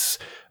Cross. It's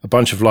a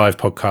bunch of live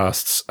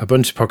podcasts. A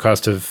bunch of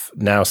podcasts have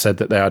now said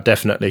that they are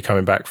definitely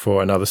coming back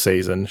for another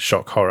season.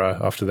 Shock horror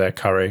after their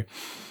curry.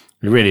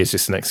 It really is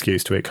just an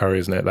excuse to eat curry,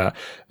 isn't it? That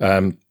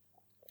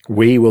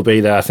we will be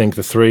there. I think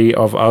the three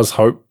of us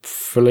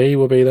hopefully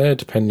will be there,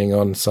 depending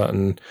on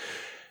certain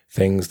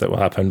things that will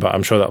happen. But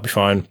I'm sure that'll be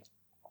fine.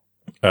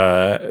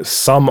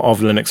 Some of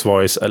Linux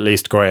Voice, at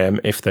least Graham,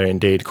 if they're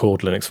indeed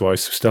called Linux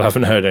Voice, still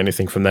haven't heard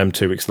anything from them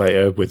 2 weeks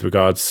later with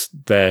regards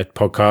their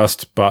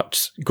podcast,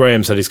 but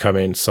Graham said he's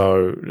coming,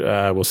 so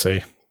we'll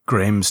see.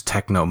 Graham's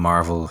Techno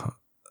Marvel,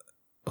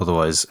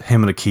 otherwise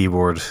him and a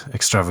keyboard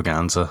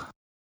extravaganza.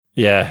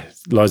 Yeah,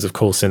 loads of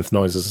cool synth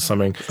noises or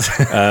something.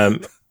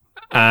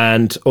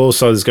 And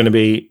also there's going to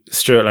be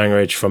Stuart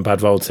Langridge from Bad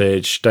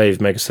Voltage, Dave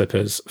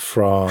Megaslippers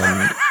from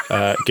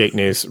Geek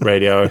News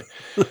Radio.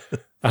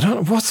 I don't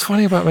know what's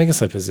funny about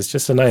Megaslippers. It's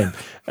just a name.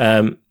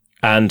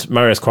 And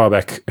Marius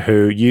Quabeck,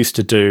 who used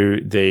to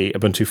do the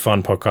Ubuntu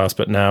Fun podcast,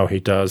 but now he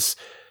does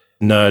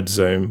Nerd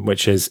Zoom,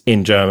 which is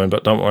in German,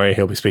 but don't worry,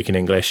 he'll be speaking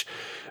English.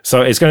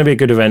 So it's going to be a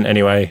good event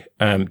anyway.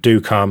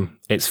 Do come.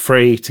 It's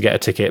free to get a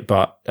ticket,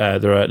 but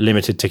there are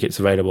limited tickets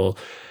available.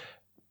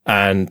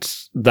 And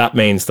that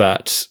means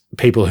that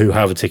people who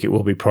have a ticket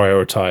will be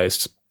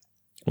prioritized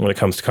when it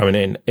comes to coming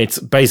in. It's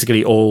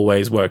basically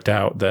always worked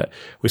out that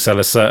we sell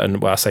a certain,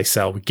 well, I say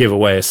sell, we give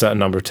away a certain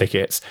number of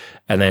tickets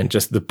and then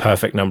just the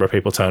perfect number of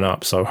people turn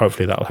up. So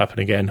hopefully that'll happen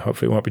again.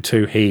 Hopefully it won't be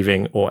too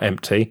heaving or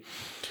empty,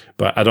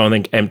 but I don't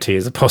think empty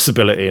is a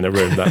possibility in a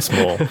room that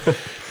small,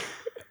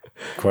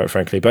 quite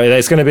frankly. But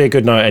it's going to be a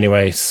good night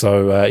anyway.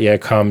 So yeah,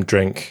 come,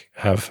 drink,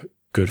 have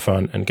good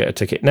fun and get a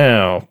ticket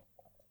now.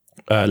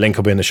 Link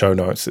will be in the show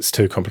notes. It's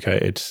too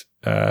complicated.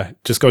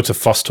 Just go to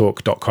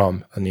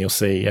fosstalk.com and you'll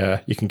see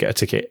you can get a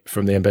ticket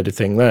from the embedded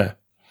thing there.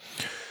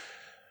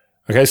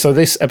 Okay, so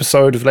this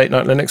episode of Late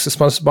Night Linux is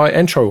sponsored by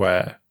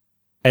Entroware.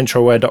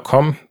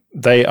 Entroware.com.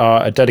 They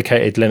are a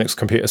dedicated Linux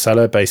computer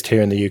seller based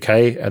here in the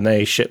UK, and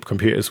they ship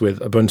computers with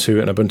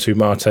Ubuntu and Ubuntu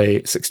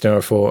Mate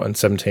 1604 and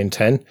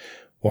 1710.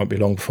 Won't be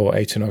long before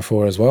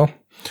 1804 as well.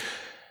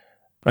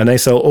 And they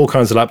sell all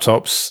kinds of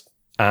laptops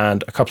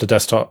and a couple of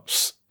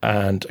desktops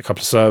and a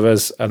couple of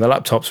servers, and the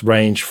laptops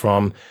range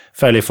from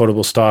fairly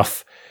affordable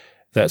stuff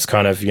that's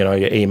kind of, you know,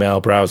 your email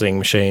browsing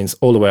machines,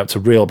 all the way up to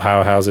real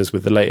powerhouses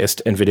with the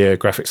latest NVIDIA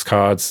graphics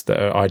cards that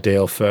are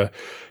ideal for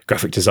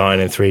graphic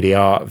design and 3D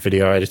art,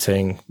 video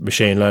editing,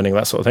 machine learning,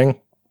 that sort of thing.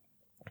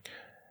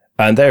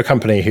 And they're a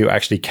company who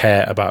actually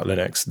care about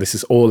Linux. This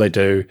is all they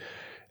do.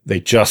 They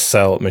just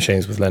sell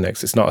machines with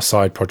Linux. It's not a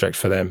side project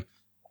for them.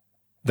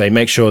 They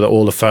make sure that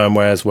all the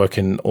firmware is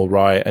working all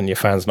right and your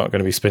fan's not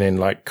going to be spinning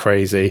like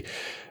crazy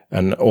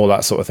and all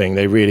that sort of thing.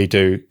 They really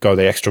do go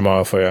the extra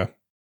mile for you.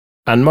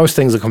 And most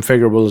things are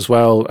configurable as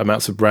well.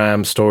 Amounts of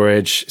RAM,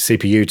 storage,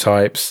 CPU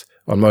types,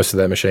 on most of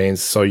their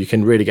machines, so you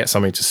can really get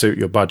something to suit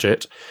your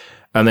budget.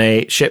 And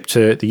they ship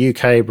to the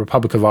UK,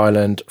 Republic of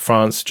Ireland,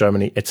 France,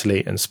 Germany,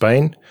 Italy, and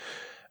Spain.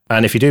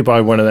 And if you do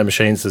buy one of their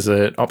machines, there's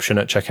an option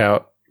at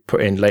checkout,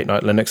 put in Late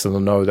Night Linux, and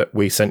they'll know that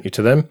we sent you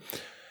to them.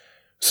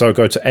 So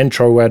go to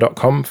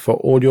entroware.com for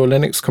all your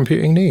Linux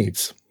computing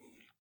needs.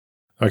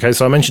 Okay,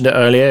 so I mentioned it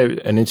earlier,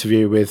 an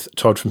interview with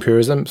Todd from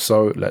Purism,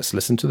 so let's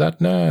listen to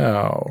that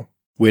now.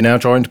 We're now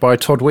joined by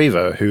Todd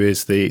Weaver, who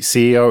is the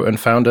CEO and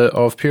founder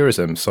of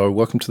Purism. So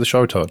welcome to the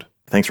show, Todd.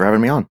 Thanks for having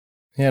me on.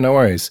 Yeah, no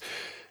worries.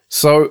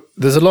 So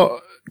there's a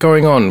lot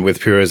going on with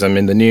Purism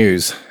in the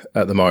news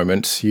at the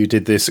moment. You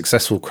did the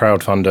successful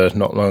crowdfunder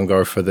not long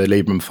ago for the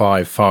Librem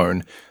 5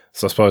 phone.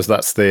 So I suppose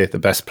that's the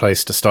best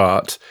place to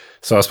start.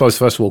 So I suppose,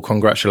 first of all,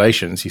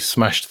 congratulations. You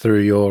smashed through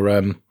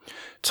your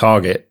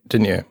target,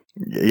 didn't you?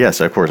 Yes,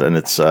 of course. And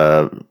it's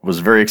was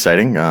very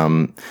exciting.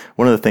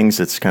 One of the things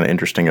that's kind of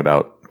interesting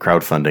about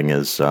crowdfunding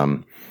is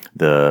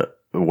the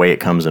way it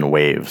comes in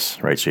waves,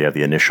 right? So you have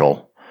the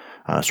initial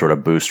sort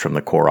of boost from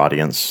the core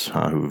audience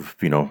who've,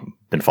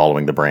 been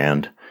following the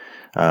brand.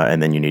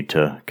 And then you need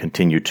to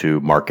continue to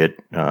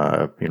market,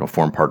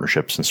 form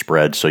partnerships and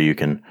spread so you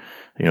can,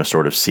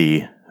 sort of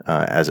see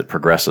as it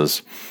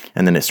progresses.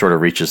 And then it sort of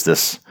reaches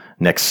this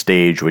next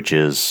stage, which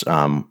is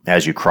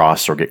as you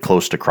cross or get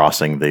close to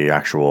crossing the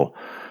actual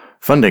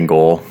funding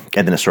goal,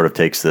 and then it sort of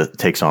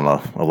takes on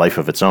a life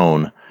of its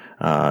own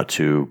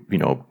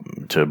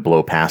to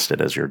blow past it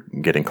as you're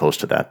getting close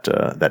to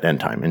that end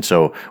time. And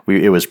so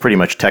it was pretty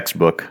much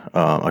textbook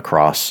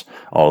across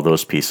all of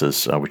those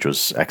pieces, which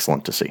was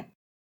excellent to see.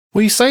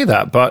 Well, you say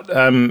that, but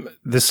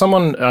there's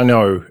someone I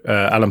know,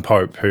 Alan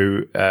Pope,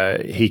 who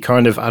he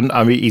kind of,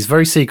 I mean, he's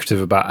very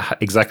secretive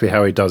about exactly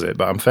how he does it,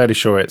 but I'm fairly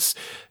sure it's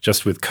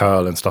just with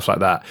curl and stuff like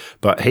that.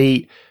 But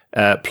he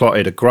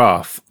plotted a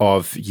graph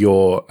of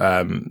your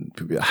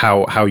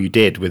how you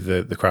did with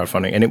the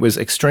crowdfunding, and it was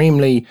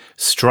extremely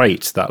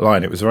straight, that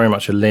line. It was very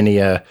much a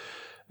linear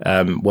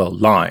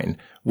line,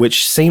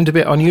 which seemed a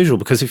bit unusual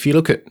because if you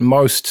look at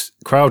most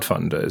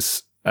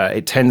crowdfunders,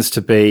 it tends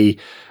to be,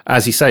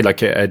 as you say,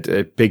 like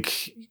a big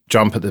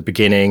jump at the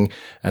beginning,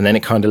 and then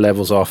it kind of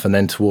levels off, and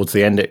then towards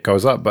the end it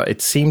goes up. But it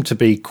seemed to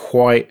be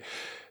quite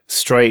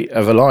straight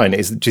of a line.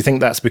 Do you think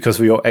that's because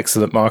of your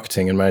excellent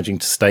marketing and managing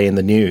to stay in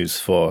the news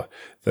for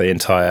the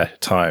entire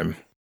time?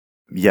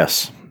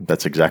 Yes,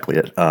 that's exactly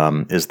it.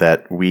 Is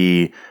that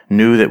we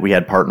knew that we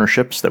had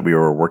partnerships that we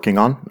were working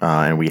on,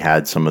 and we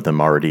had some of them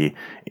already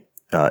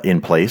in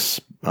place.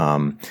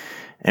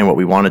 And what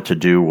we wanted to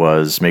do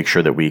was make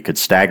sure that we could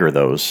stagger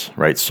those,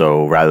 right?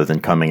 So rather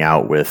than coming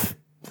out with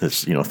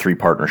this, 3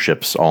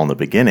 partnerships all in the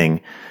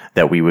beginning,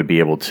 that we would be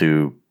able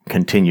to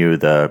continue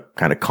the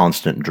kind of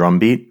constant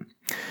drumbeat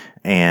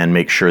and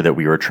make sure that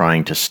we were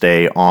trying to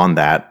stay on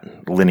that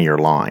linear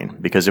line.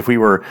 Because if we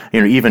were,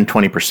 even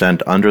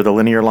 20% under the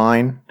linear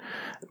line,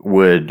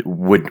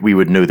 we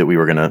would know that we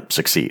were going to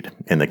succeed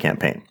in the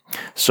campaign.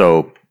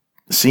 So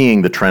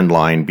seeing the trend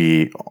line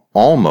be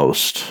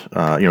almost,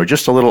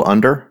 just a little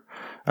under,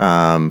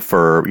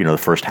 for the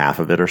first half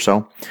of it or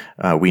so,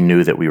 we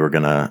knew that we were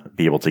going to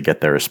be able to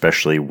get there,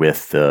 especially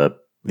with the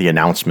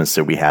announcements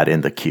that we had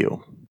in the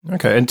queue.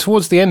 Okay, and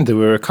towards the end there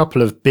were a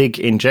couple of big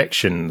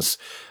injections.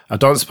 I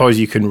don't suppose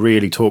you can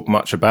really talk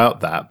much about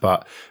that,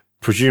 but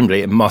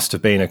presumably it must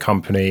have been a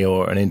company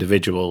or an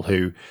individual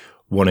who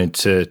wanted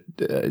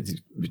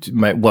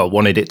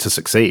wanted it to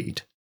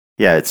succeed.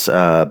 Yeah, it's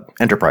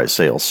enterprise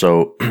sales.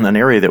 So an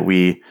area that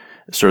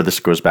this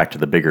goes back to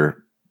the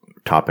bigger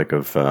topic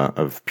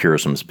of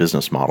Purism's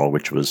business model,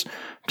 which was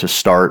to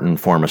start and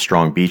form a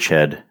strong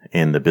beachhead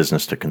in the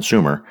business to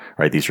consumer,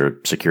 right? These are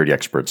security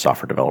experts,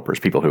 software developers,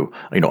 people who,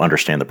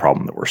 understand the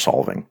problem that we're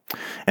solving,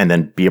 and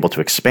then be able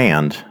to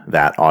expand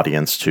that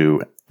audience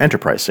to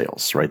enterprise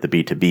sales, right? The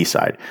B2B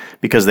side,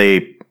 because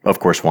they, of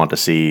course, want to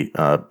see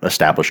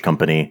established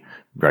company,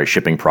 right?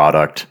 Shipping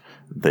product.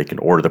 They can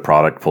order the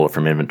product, pull it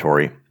from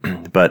inventory.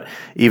 But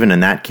even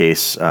in that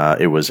case,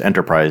 it was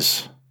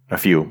a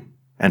few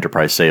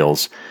enterprise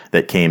sales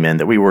that came in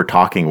that we were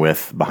talking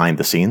with behind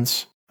the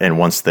scenes. And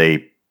once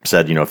they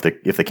said,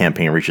 if the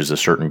campaign reaches a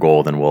certain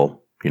goal, then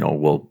we'll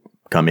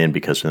come in,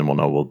 because then we'll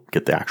know we'll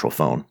get the actual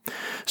phone.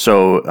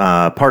 So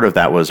part of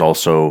that was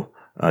also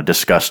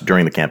discussed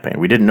during the campaign.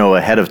 We didn't know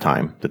ahead of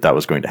time that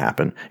was going to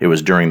happen. It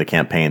was during the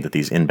campaign that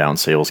these inbound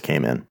sales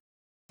came in.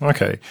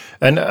 Okay.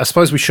 And I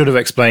suppose we should have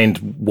explained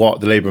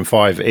what the Librem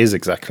 5 is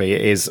exactly.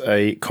 It is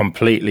a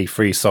completely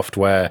free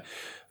software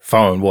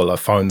phone, a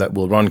phone that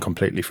will run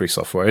completely free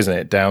software, isn't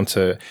it? Down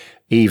to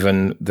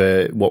even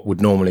what would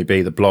normally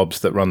be the blobs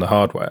that run the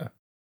hardware.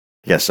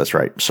 Yes, that's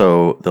right.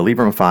 So the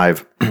Librem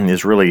 5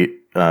 is really,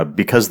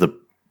 because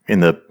in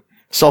the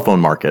cell phone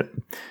market,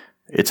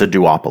 it's a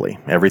duopoly.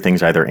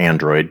 Everything's either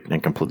Android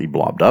and completely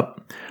blobbed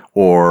up,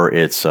 or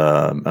it's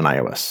an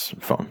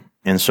iOS phone.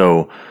 And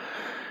so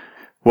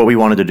what we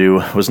wanted to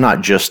do was not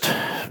just,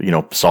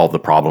 solve the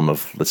problem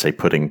of, let's say,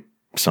 putting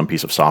some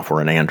piece of software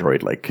in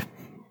Android like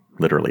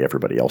literally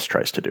everybody else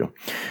tries to do.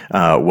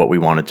 What we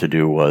wanted to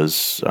do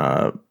was,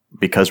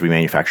 because we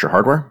manufacture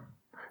hardware,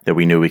 that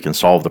we knew we can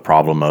solve the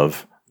problem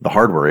of the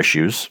hardware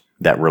issues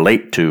that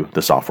relate to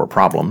the software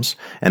problems,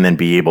 and then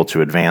be able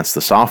to advance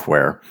the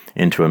software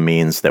into a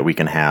means that we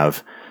can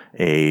have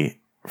a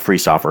Free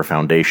Software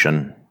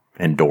Foundation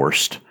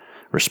endorsed,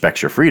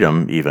 respects your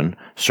freedom, even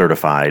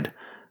certified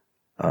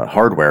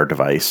hardware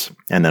device,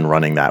 and then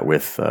running that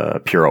with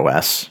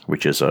PureOS,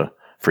 which is a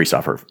Free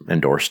Software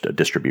endorsed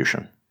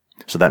distribution.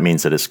 So that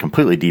means that it's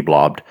completely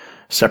deblobbed,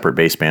 separate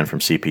baseband from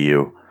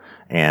CPU,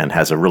 and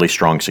has a really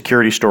strong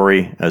security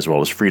story, as well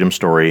as freedom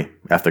story,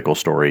 ethical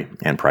story,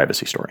 and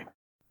privacy story.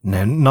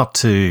 Now, not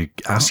to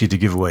ask you to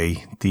give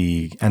away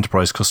the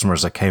enterprise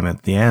customers that came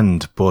at the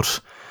end, but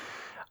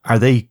are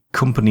they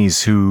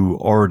companies who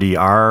already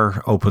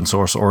are open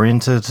source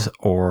oriented,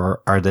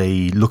 or are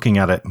they looking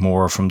at it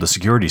more from the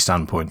security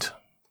standpoint?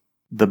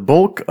 The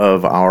bulk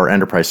of our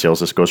enterprise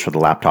sales, this goes for the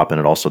laptop, and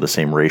it also the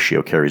same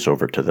ratio carries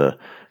over to the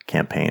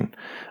campaign,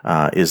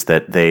 is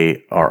that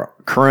they are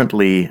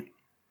currently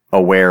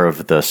aware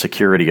of the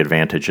security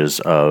advantages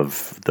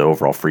of the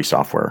overall free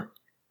software.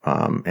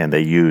 And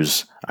they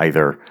use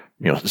either,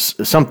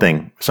 some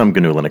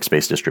GNU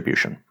Linux-based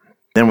distribution.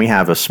 Then we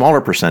have a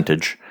smaller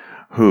percentage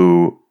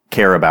who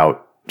care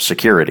about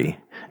security,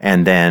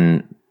 and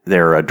then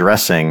they're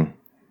addressing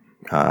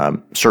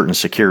certain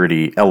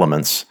security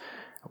elements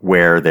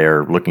where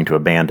they're looking to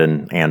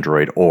abandon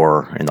Android,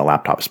 or in the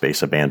laptop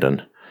space,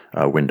 abandon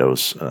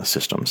Windows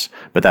systems.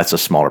 But that's a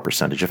smaller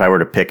percentage. If I were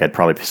to pick, I'd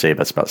probably say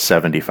that's about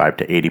 75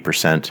 to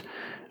 80%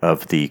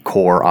 of the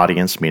core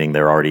audience, meaning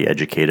they're already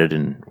educated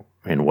in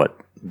what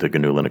the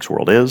GNU Linux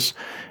world is,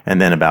 and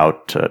then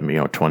about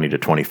 20 to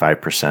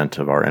 25%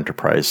 of our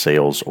enterprise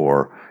sales,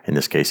 or in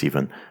this case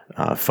even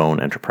phone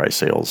enterprise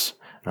sales,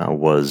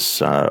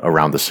 was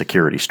around the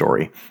security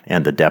story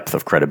and the depth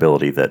of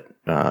credibility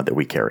that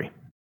we carry.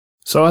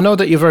 So I know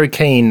that you're very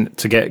keen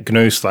to get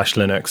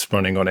GNU/Linux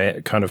running on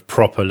it, kind of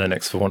proper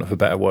Linux, for want of a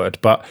better word.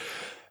 But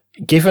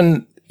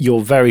given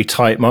your very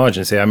tight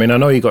margins here, I mean, I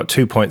know you got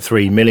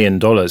 $2.3 million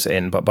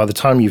in, but by the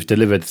time you've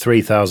delivered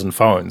 3,000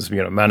 phones,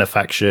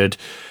 manufactured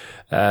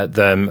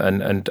them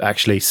and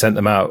actually sent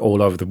them out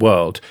all over the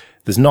world,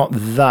 there's not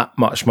that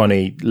much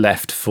money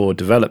left for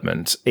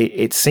development.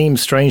 It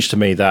seems strange to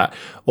me that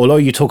although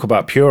you talk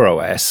about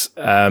PureOS,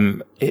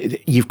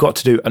 you've got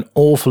to do an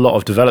awful lot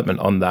of development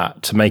on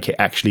that to make it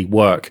actually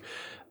work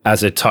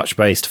as a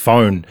touch-based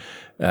phone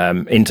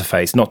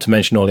interface, not to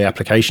mention all the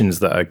applications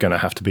that are going to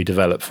have to be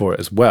developed for it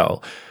as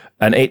well.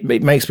 And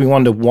it makes me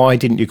wonder, why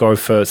didn't you go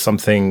for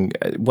something,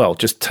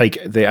 just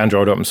take the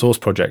Android open source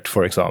project,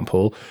 for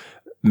example,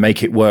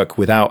 make it work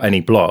without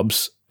any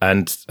blobs,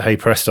 and hey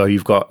presto,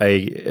 you've got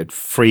a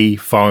free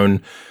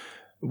phone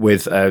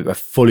with a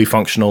fully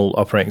functional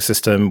operating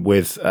system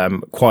with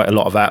quite a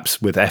lot of apps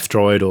with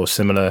F-Droid or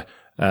similar.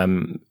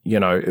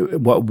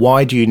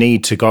 Why do you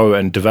need to go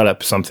and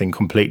develop something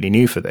completely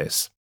new for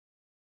this?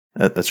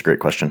 That's a great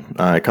question.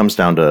 It comes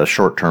down to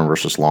short-term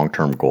versus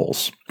long-term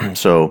goals.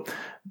 So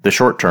the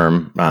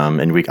short-term,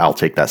 I'll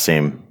take that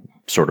same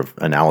sort of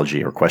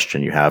analogy or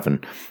question you have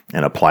and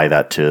apply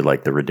that to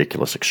like the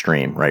ridiculous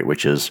extreme, right?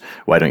 Which is,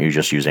 why don't you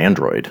just use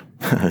Android?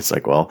 It's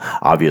like, well,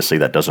 obviously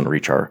that doesn't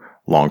reach our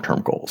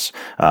long-term goals.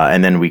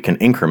 And then we can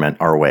increment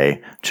our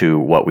way to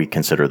what we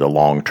consider the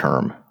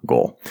long-term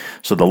goal.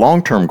 So the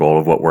long-term goal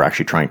of what we're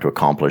actually trying to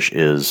accomplish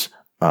is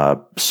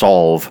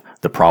solve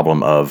the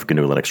problem of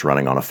GNU Linux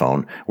running on a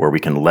phone, where we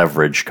can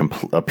leverage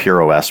a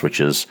PureOS,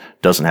 which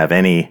doesn't have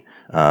any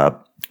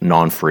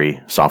non-free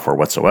software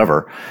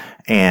whatsoever,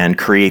 and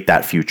create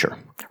that future,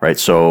 right?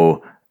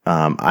 So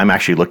I'm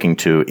actually looking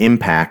to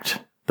impact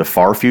the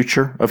far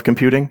future of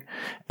computing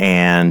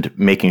and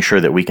making sure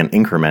that we can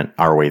increment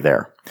our way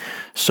there.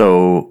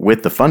 So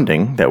with the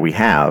funding that we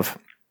have,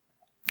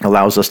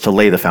 allows us to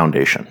lay the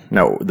foundation.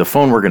 Now, the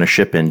phone we're going to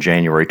ship in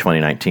January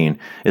 2019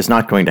 is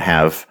not going to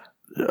have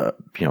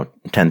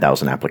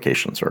 10,000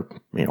 applications or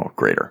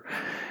greater.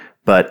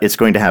 But it's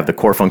going to have the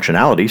core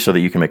functionality so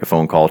that you can make a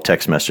phone call,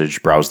 text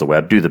message, browse the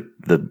web, do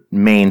the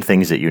main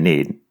things that you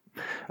need.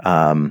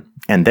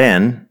 And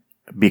then,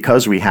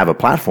 because we have a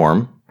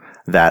platform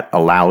that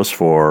allows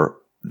for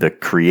the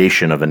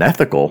creation of an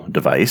ethical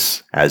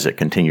device as it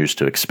continues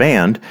to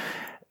expand,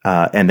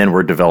 and then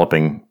we're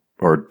developing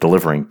or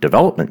delivering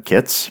development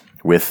kits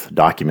with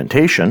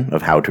documentation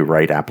of how to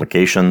write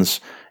applications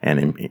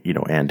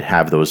and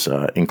have those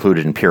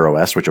included in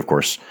PureOS, which of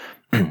course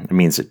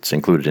means it's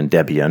included in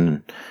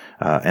Debian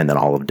and then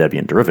all of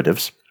Debian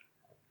derivatives.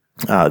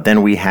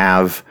 Then we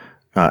have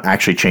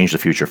actually changed the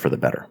future for the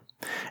better.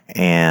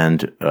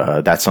 And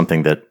that's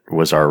something that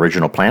was our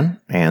original plan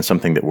and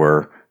something that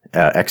we're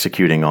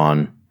executing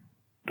on.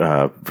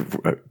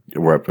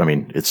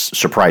 It's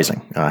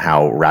surprising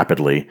how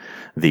rapidly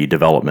the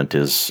development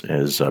is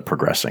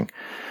progressing.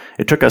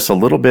 It took us a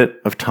little bit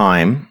of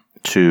time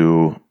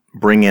to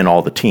bring in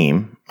all the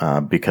team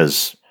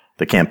because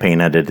the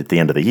campaign ended at the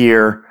end of the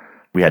year.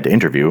 We had to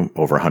interview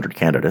over 100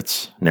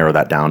 candidates, narrow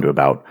that down to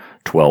about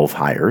 12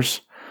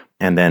 hires,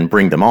 and then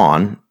bring them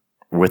on.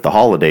 With the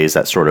holidays,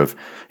 that sort of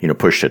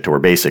pushed it to where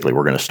basically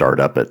we're going to start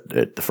up at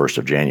the 1st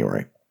of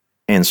January.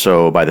 And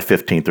so by the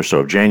 15th or so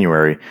of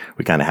January,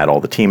 we kind of had all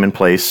the team in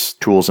place,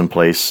 tools in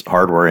place,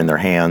 hardware in their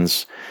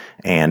hands,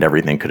 and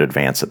everything could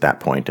advance at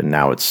that point. And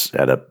now it's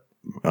at a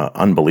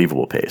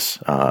unbelievable pace.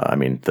 I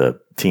mean, the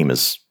team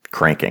is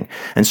cranking.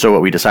 And so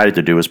what we decided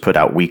to do is put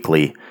out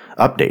weekly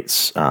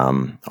updates,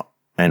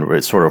 and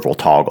it sort of will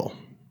toggle.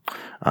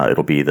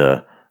 It'll be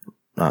the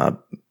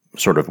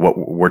sort of what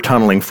we're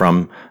tunneling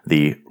from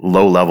the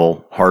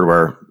low-level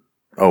hardware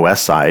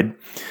OS side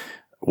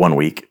one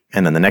week,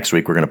 and then the next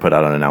week we're going to put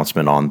out an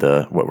announcement on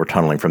what we're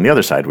tunneling from the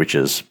other side, which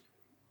is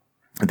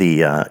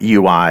the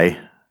UI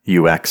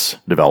UX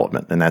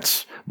development, and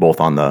that's both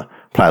on the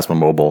Plasma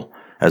Mobile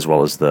as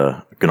well as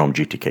the GNOME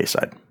GTK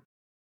side.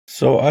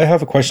 So I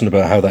have a question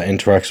about how that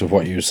interacts with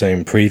what you were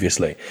saying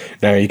previously.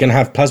 Now, you're going to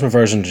have Plasma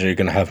versions and you're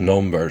going to have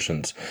GNOME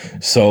versions.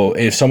 So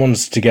if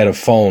someone's to get a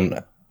phone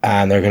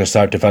and they're going to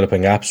start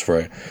developing apps for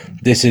it,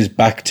 this is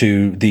back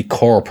to the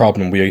core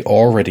problem we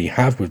already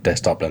have with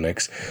desktop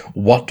Linux.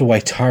 What do I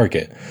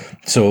target?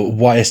 So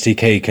what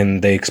SDK can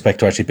they expect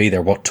to actually be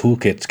there? What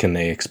toolkits can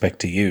they expect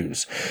to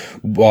use?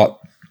 What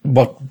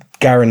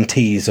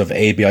guarantees of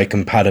ABI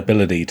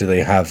compatibility do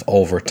they have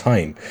over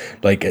time?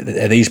 Like,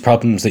 are these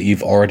problems that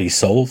you've already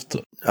solved?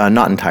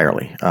 Not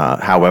entirely.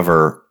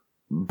 However,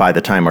 by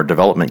the time our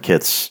development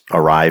kits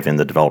arrive in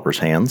the developer's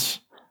hands,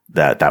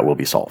 that will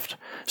be solved.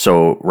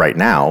 So right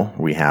now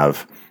we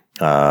have,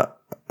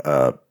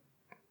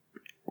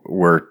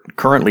 we're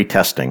currently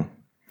testing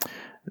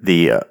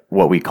the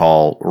what we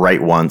call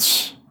write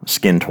once,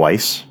 skin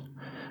twice,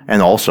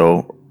 and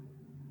also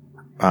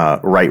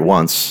write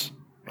once,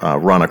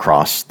 run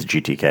across the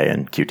GTK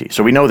and Qt.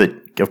 So we know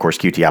that, of course,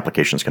 Qt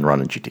applications can run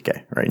in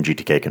GTK, right? And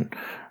GTK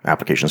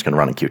applications can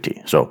run in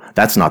Qt. So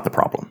that's not the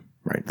problem,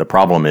 right? The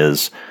problem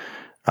is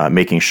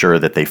making sure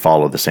that they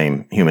follow the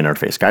same human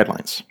interface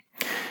guidelines.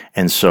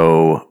 And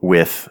so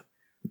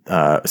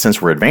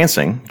since we're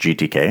advancing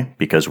GTK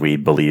because we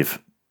believe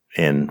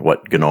in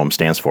what GNOME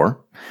stands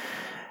for,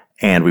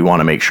 and we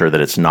want to make sure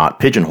that it's not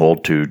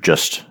pigeonholed to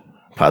just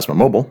Plasma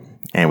Mobile,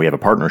 and we have a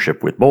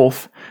partnership with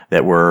both,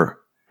 that we're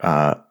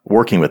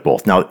working with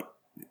both. Now,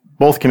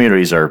 both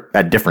communities are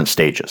at different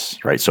stages,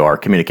 right? So our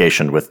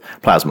communication with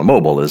Plasma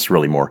Mobile is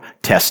really more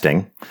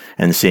testing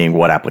and seeing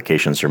what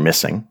applications are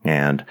missing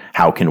and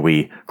how can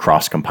we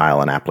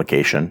cross-compile an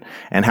application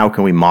and how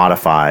can we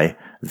modify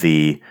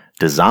the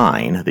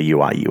design, the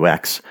UI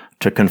UX,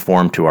 to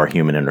conform to our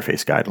human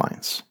interface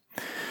guidelines.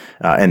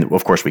 And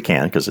of course we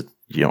can, because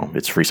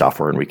it's free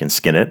software and we can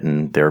skin it,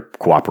 and they're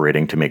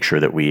cooperating to make sure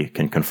that we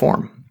can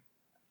conform.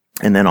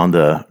 And then on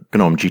the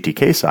GNOME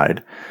GTK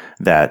side,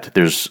 that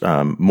there's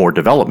more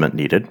development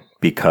needed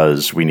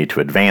because we need to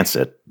advance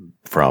it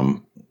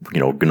from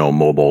GNOME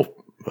Mobile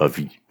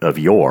of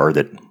yore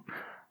that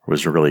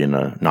was really in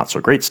a not so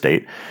great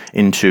state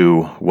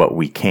into what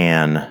we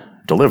can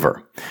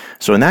deliver.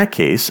 So in that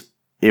case,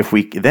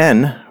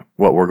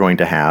 what we're going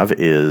to have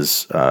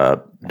is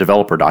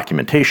developer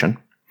documentation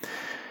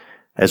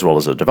as well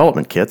as the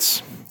development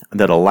kits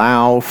that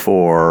allow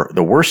for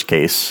the worst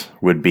case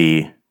would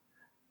be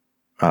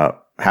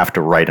have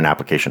to write an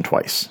application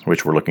twice,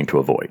 which we're looking to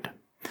avoid.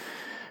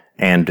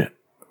 And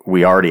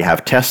we already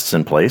have tests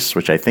in place,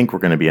 which I think we're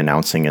going to be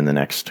announcing in the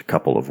next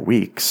couple of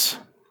weeks,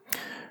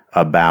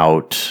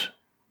 about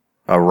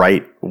a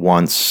write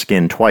once,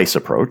 skin twice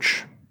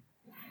approach.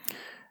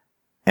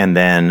 And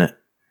then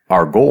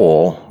our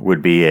goal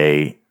would be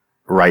a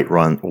write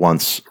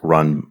once,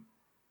 run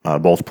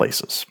both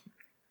places,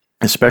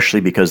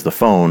 especially because the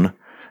phone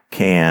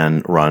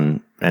can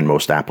run, and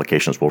most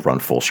applications will run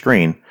full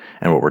screen.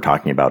 And what we're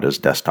talking about is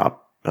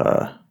desktop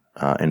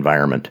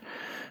environment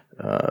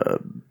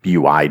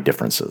UI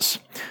differences.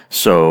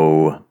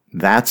 So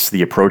that's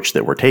the approach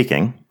that we're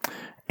taking.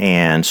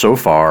 And so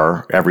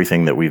far,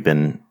 everything that we've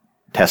been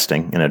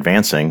testing and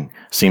advancing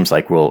seems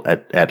like we'll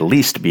at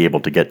least be able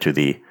to get to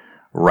the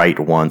write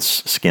once,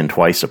 skin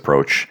twice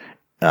approach.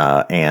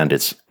 And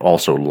it's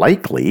also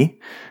likely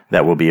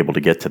that we'll be able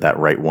to get to that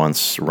write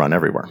once, run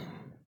everywhere.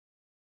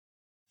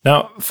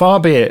 Now, far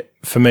be it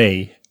for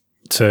me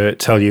to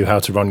tell you how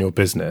to run your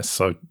business,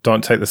 so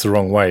don't take this the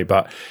wrong way,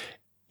 but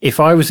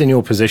if I was in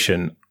your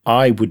position,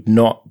 I would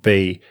not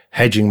be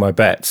hedging my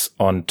bets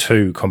on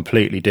two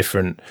completely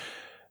different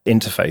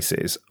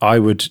interfaces. I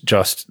would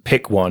just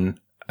pick one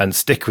and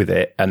stick with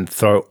it and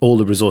throw all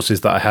the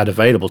resources that I had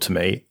available to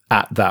me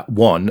at that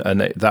one,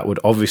 and that would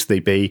obviously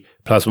be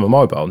Plasma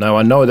Mobile. Now,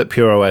 I know that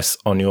PureOS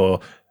on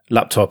your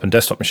laptop and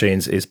desktop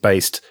machines is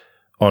based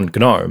on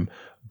GNOME,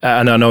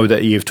 and I know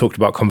that you've talked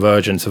about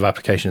convergence of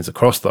applications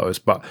across those,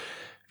 but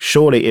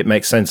surely it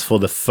makes sense for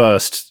the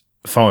first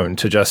phone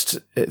to just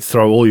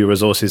throw all your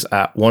resources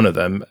at one of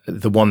them,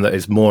 the one that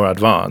is more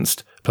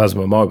advanced,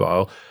 Plasma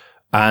Mobile,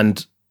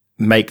 and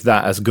make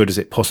that as good as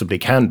it possibly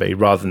can be,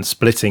 rather than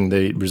splitting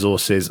the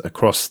resources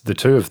across the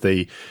two of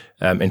the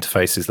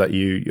interfaces that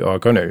you are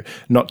going to.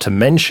 Not to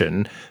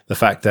mention the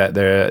fact that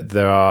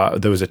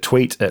there was a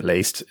tweet at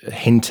least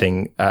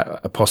hinting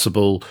at a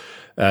possible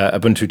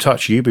Ubuntu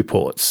Touch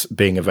UbiPorts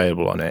being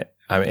available on it.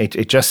 I mean,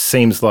 it just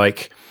seems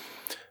like,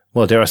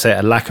 well, dare I say,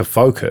 a lack of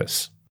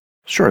focus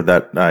Sure,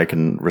 that I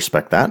can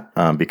respect that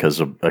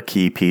because a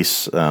key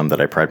piece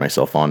that I pride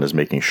myself on is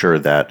making sure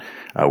that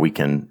we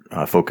can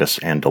focus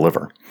and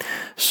deliver.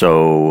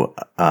 So,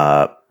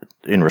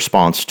 in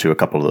response to a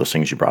couple of those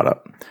things you brought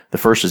up, the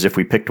first is if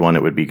we picked one,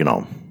 it would be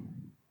GNOME.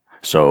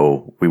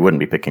 So we wouldn't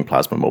be picking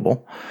Plasma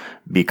Mobile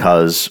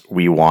because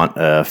we want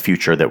a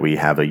future that we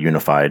have a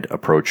unified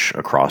approach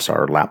across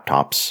our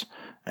laptops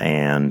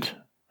and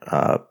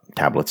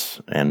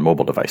tablets and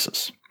mobile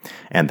devices,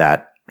 and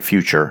that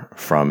future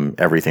from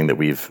everything that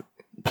we've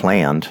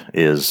planned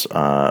is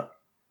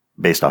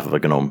based off of a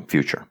GNOME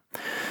future.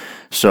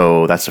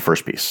 So that's the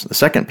first piece. The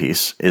second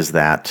piece is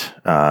that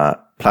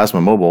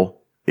Plasma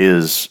Mobile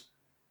is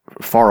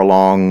far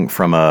along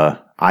from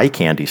a eye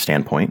candy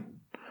standpoint,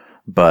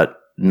 but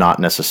not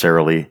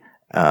necessarily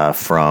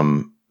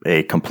from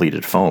a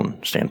completed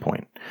phone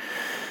standpoint.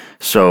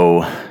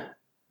 So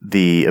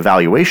the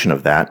evaluation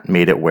of that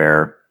made it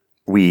where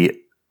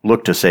we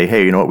look to say,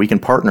 hey, you know what, we can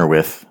partner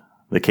with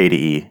the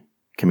KDE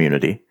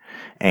community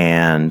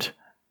and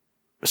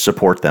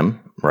support them,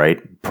 right?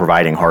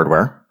 Providing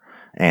hardware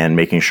and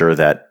making sure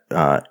that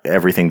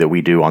everything that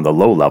we do on the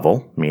low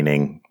level,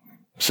 meaning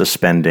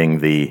suspending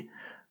the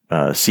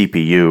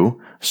CPU,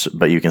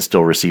 but you can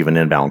still receive an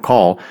inbound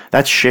call,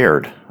 that's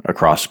shared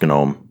across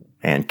GNOME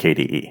and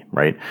KDE,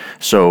 right?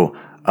 So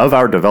of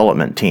our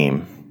development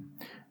team,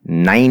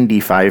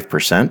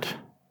 95%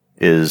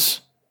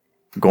 is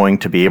going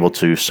to be able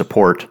to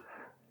support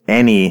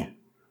any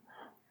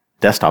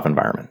desktop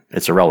environment.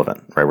 It's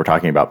irrelevant, right? We're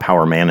talking about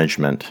power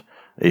management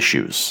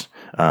issues,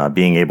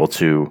 being able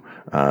to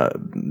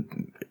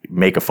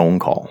make a phone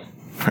call,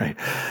 right?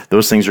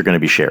 Those things are going to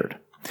be shared.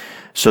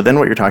 So then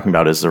what you're talking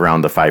about is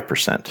around the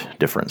 5%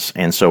 difference.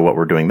 And so what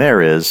we're doing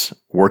there is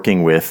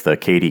working with the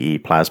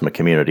KDE Plasma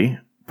community,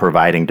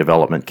 providing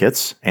development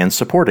kits and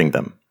supporting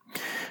them.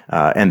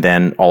 And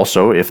then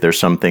also, if there's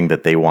something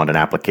that they want an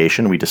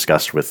application, we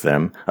discussed with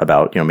them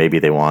about, maybe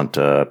they want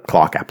a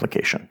clock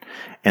application.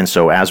 And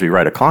so as we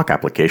write a clock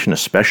application,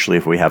 especially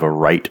if we have a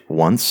write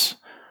once,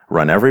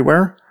 run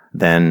everywhere,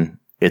 then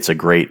it's a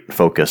great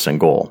focus and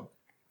goal.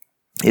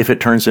 If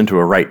it turns into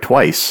a write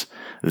twice,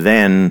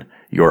 then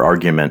your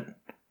argument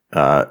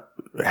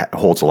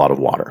holds a lot of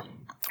water,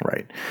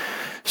 right?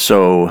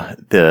 So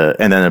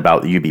and then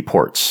about the UB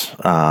ports,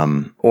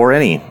 or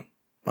any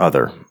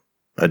other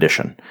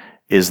addition,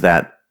 is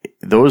that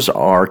those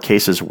are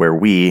cases where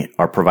we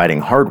are providing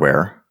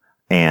hardware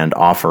and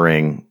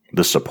offering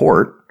the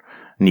support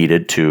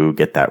needed to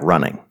get that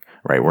running,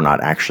 right? We're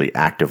not actually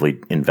actively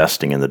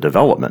investing in the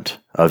development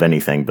of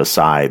anything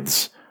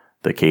besides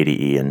the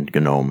KDE and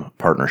GNOME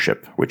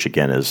partnership, which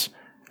again is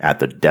at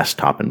the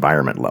desktop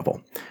environment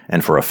level.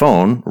 And for a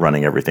phone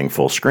running everything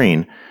full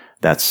screen,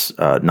 that's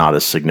not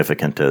as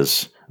significant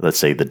as, let's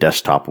say, the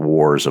desktop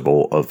wars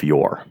of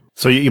yore.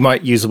 So you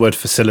might use the word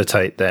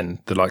facilitate then,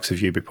 the likes of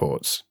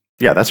UbiPorts.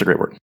 Yeah, that's a great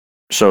word.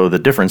 So the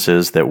difference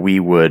is that we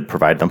would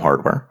provide them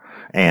hardware.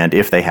 And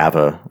if they have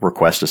a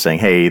request of saying,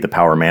 hey, the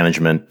power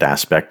management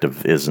aspect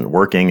of isn't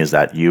working, is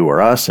that you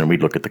or us? And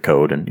we'd look at the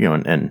code and,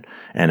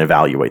 and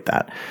evaluate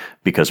that,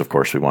 because of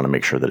course we want to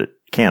make sure that it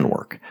can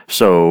work.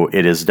 So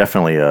it is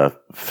definitely a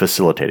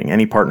facilitating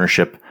any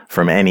partnership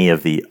from any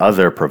of the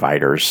other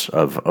providers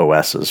of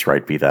OSs,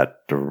 right? Be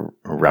that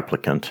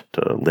Replicant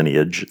to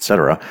Lineage, et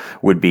cetera,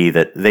 would be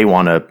that they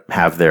want to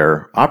have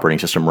their operating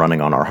system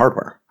running on our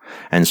hardware.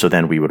 And so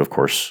then we would, of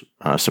course,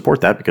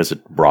 support that because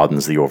it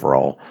broadens the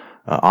overall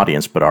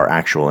audience, but our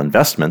actual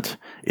investment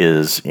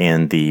is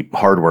in the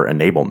hardware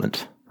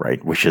enablement,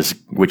 right? Which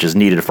is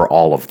needed for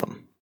all of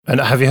them. And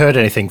have you heard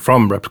anything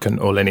from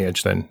Replicant or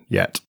Lineage then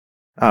yet?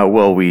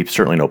 Well, we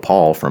certainly know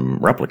Paul from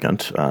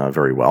Replicant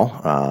very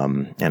well,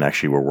 and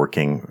actually we're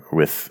working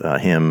with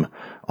him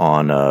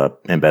on an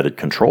embedded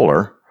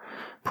controller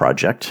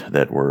project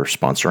that we're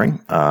sponsoring.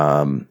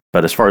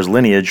 But as far as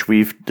Lineage,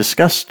 we've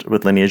discussed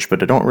with Lineage,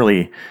 but I don't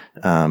really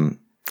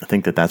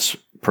think that that's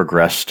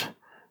progressed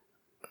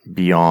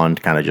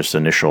beyond kind of just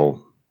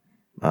initial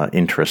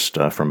interest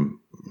from,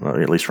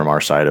 at least from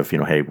our side of,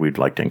 hey, we'd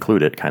like to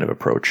include it kind of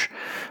approach.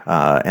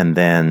 And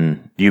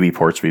then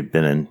UbiPorts we've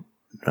been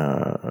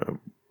in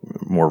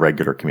more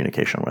regular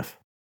communication with.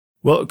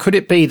 Well, could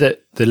it be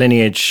that the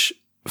Lineage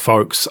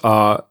folks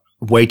are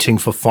waiting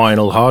for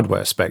final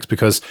hardware specs?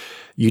 Because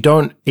you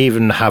don't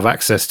even have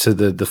access to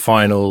the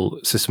final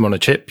system on a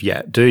chip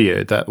yet, do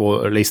you?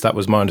 Or at least that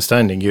was my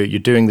understanding. You're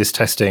doing this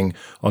testing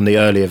on the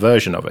earlier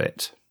version of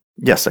it.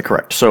 Yes, that's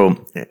correct.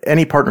 So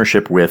any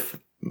partnership with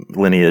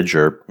Lineage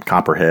or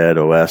Copperhead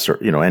OS or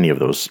any of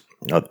those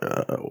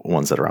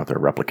ones that are out there,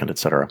 Replicant, et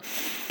cetera,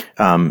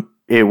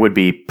 it would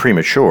be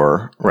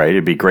premature, right?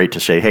 It'd be great to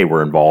say, hey,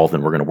 we're involved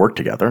and we're going to work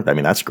together. I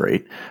mean, that's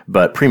great,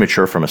 but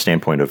premature from a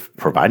standpoint of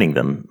providing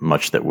them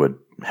much that would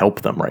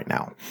help them right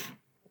now.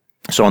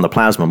 So on the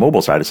Plasma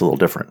Mobile side, it's a little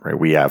different, right?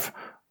 We have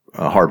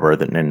hardware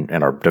that,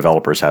 and our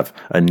developers have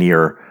a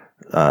near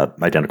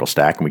identical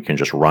stack, and we can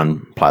just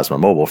run Plasma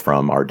Mobile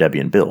from our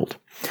Debian build.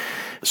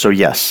 So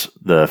yes,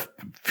 the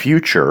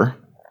future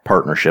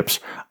partnerships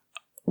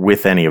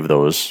with any of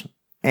those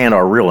and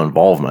our real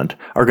involvement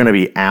are going to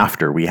be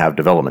after we have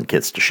development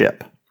kits to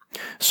ship.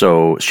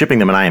 So shipping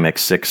them an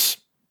IMX6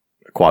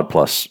 Quad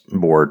Plus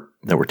board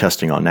that we're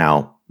testing on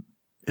now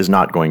is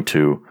not going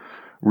to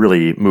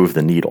really move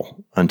the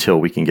needle until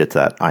we can get to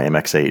that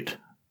IMX8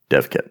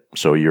 dev kit.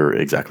 So you're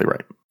exactly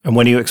right. And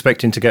when are you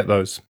expecting to get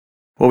those?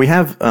 Well, we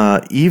have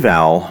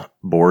eval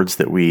boards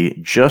that we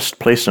just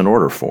placed an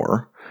order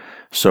for.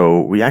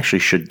 So we actually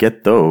should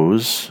get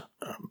those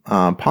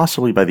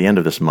possibly by the end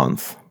of this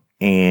month.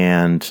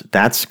 And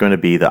that's going to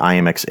be the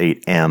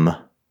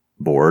IMX8M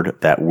board.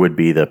 That would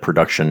be the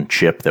production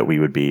chip that we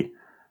would be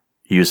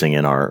using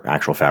in our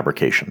actual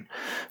fabrication.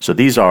 So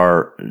these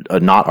are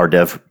not our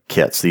dev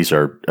kits. These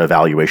are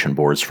evaluation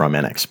boards from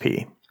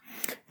NXP.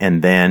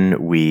 And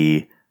then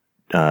we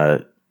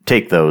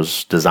take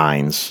those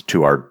designs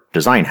to our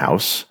design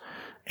house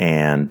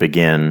and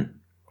begin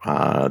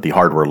the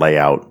hardware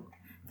layout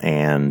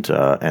and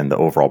the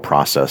overall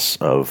process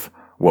of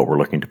what we're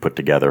looking to put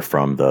together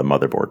from the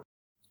motherboard.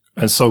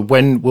 And so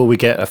when will we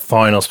get a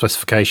final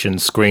specification,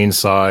 screen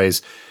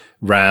size,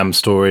 RAM,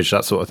 storage,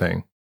 that sort of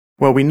thing?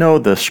 Well, we know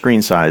the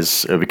screen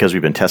size because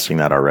we've been testing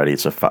that already.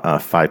 It's a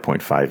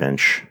 5.5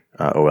 inch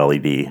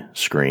OLED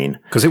screen.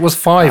 Because it was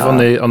 5 on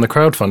the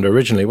crowdfunder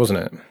originally, wasn't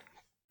it?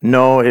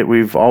 No,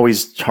 we've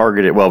always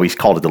targeted, well, we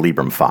called it the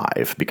Librem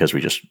 5 because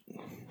we just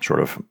sort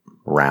of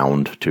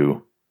round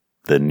to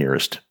the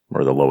nearest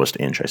or the lowest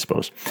inch, I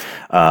suppose.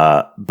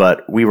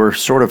 But we were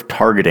sort of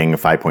targeting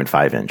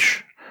 5.5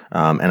 inch.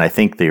 And I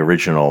think the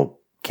original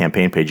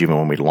campaign page, even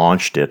when we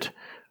launched it,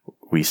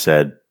 we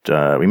said,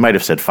 we might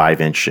have said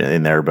 5 inch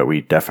in there, but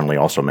we definitely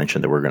also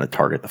mentioned that we're going to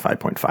target the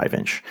 5.5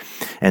 inch.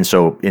 And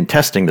so in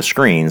testing the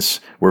screens,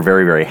 we're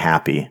very, very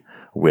happy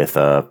with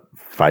a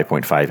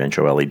 5.5 inch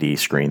OLED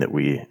screen that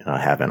we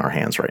have in our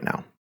hands right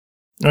now.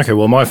 Okay,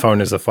 well, my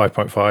phone is a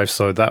 5.5,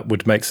 so that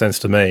would make sense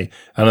to me.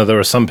 I know there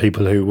are some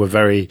people who were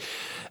very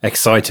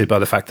excited by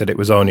the fact that it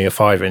was only a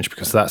 5-inch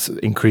because that's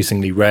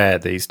increasingly rare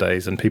these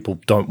days and people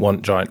don't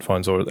want giant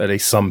phones, or at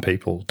least some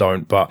people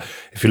don't. But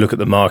if you look at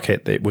the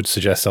market, it would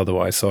suggest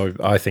otherwise. So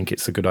I think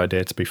it's a good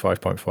idea to be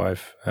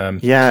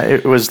 5.5. Yeah,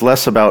 it was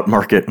less about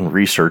market and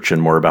research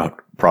and more about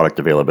product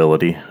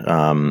availability.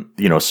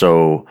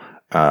 So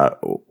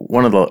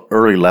one of the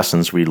early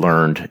lessons we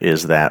learned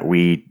is that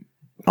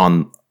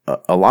on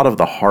a lot of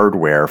the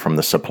hardware from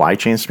the supply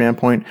chain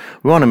standpoint,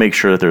 we want to make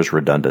sure that there's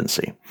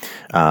redundancy.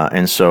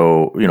 And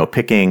so,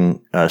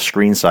 picking a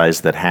screen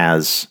size that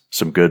has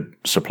some good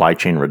supply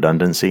chain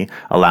redundancy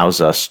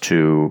allows us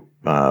to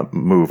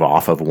move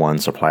off of one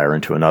supplier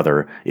into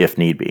another if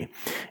need be.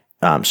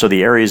 So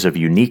the areas of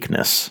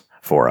uniqueness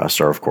for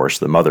us are, of course,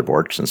 the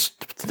motherboard, since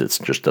it's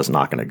just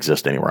not going to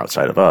exist anywhere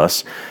outside of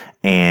us.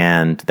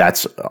 And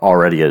that's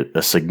already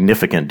a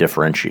significant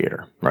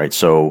differentiator, right?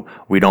 So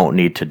we don't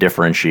need to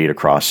differentiate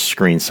across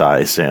screen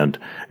size and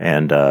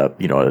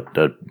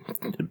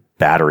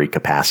battery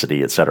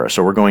capacity, et cetera.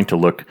 So we're going to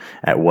look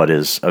at what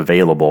is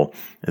available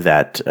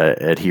that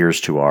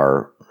adheres to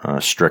our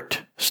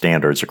strict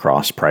standards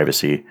across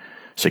privacy,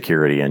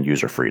 security, and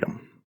user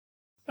freedom.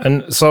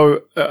 And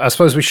so I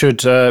suppose we should,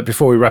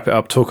 before we wrap it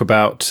up, talk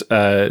about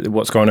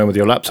what's going on with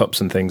your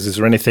laptops and things. Is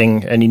there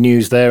any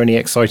news there, any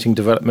exciting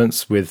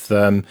developments with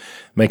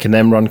making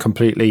them run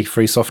completely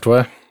free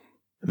software?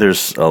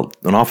 There's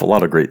an awful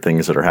lot of great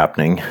things that are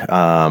happening.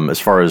 As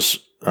far as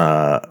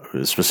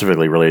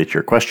specifically related to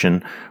your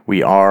question,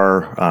 we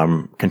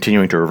are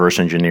continuing to reverse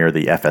engineer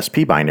the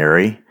FSP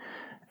binary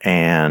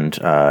and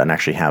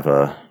actually have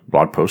a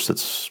blog post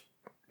that's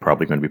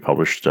probably going to be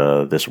published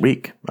this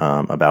week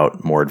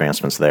about more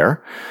advancements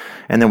there.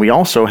 And then we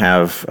also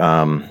have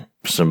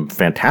some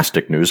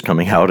fantastic news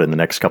coming out in the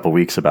next couple of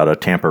weeks about a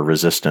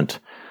tamper-resistant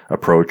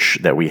approach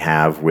that we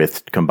have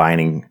with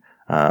combining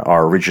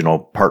our original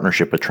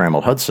partnership with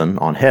Trammell Hudson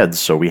on heads.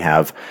 So we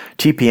have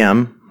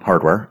TPM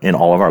hardware in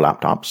all of our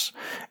laptops,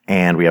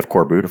 and we have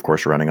Core Boot, of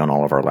course, running on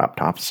all of our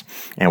laptops.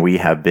 And we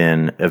have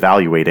been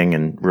evaluating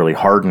and really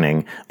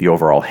hardening the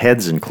overall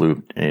heads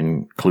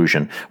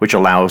inclusion, which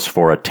allows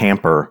for a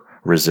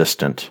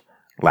tamper-resistant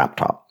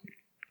laptop.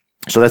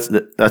 So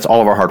that's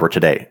all of our hardware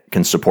today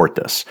can support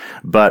this.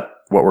 But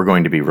what we're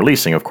going to be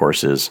releasing, of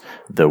course, is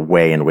the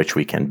way in which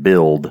we can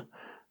build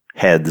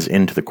heads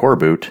into the Core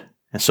Boot.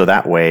 And so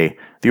that way,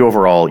 the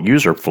overall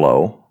user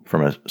flow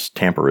from a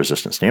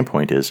tamper-resistant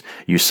standpoint is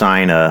you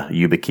sign a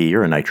YubiKey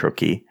or a Nitro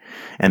key,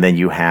 and then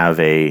you have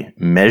a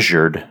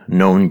measured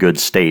known good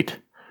state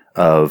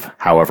of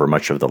however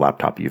much of the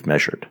laptop you've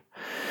measured.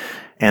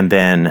 And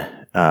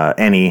then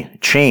any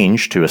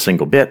change to a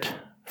single bit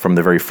from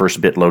the very first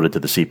bit loaded to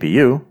the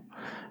CPU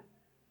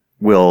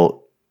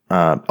will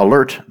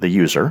alert the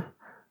user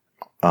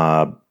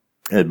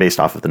based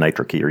off of the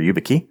Nitro key or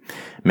YubiKey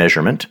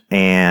measurement,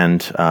 and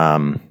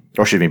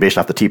based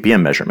off the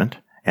TPM measurement,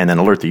 and then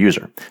alert the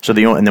user.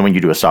 And then when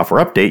you do a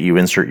software update, you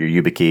insert your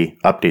YubiKey,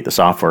 update the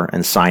software,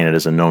 and sign it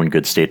as a known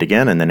good state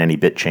again, and then any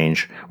bit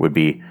change would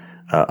be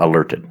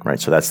alerted, right?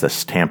 So that's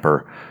this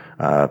tamper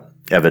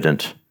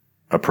evident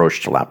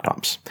approach to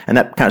laptops. And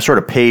that kind of sort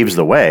of paves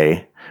the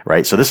way,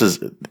 right? So this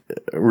is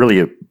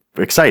really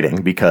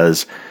exciting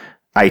because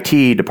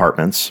IT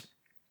departments,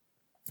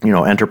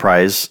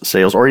 enterprise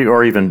sales,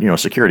 or even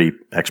security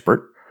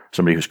expert,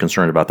 somebody who's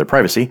concerned about their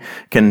privacy,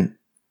 can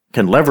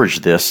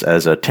leverage this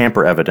as a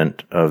tamper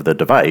evident of the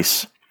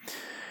device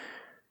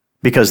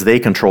because they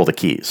control the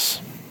keys,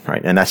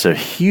 right? And that's a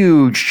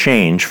huge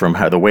change from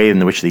the way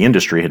in which the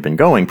industry had been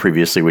going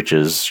previously, which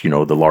is,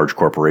 the large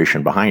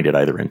corporation behind it,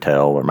 either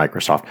Intel or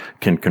Microsoft,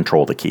 can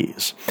control the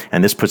keys.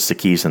 And this puts the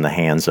keys in the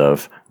hands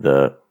of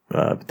the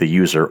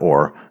user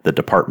or the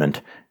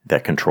department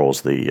that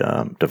controls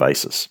the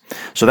devices.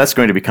 So that's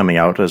going to be coming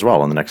out as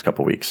well in the next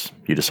couple of weeks.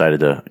 You decided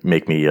to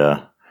make me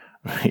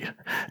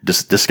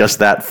discuss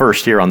that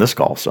first here on this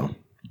call. So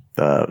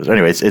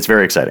anyway, it's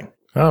very exciting.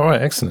 All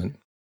right, excellent.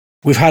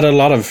 We've had a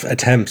lot of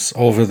attempts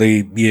over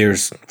the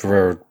years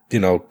for,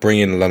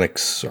 bringing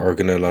Linux or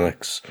GNU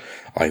Linux,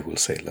 I will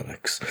say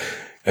Linux,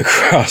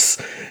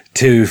 across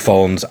to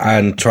phones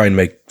and try and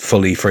make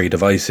fully free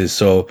devices.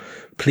 So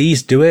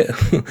please do it,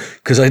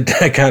 because I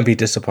can't be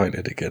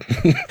disappointed again.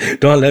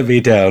 Don't let me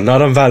down,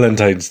 not on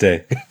Valentine's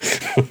Day.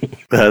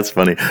 That's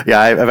funny. Yeah,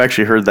 I've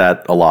actually heard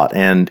that a lot.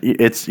 And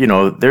it's,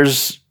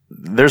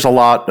 there's a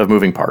lot of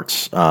moving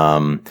parts.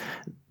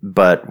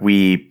 But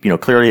we,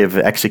 clearly have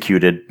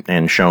executed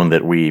and shown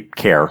that we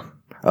care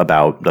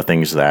about the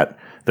things that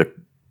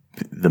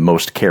the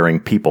most caring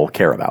people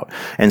care about.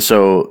 And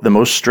so the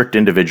most strict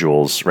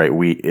individuals, right,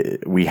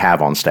 we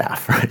have on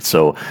staff, right?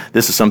 So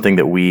this is something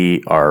that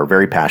we are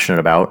very passionate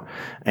about.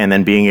 And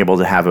then being able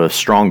to have a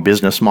strong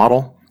business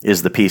model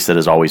is the piece that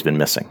has always been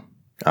missing.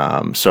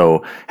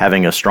 So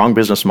having a strong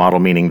business model,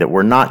 meaning that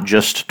we're not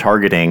just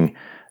targeting,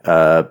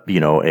 a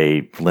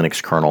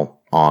Linux kernel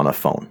on a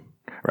phone,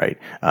 right?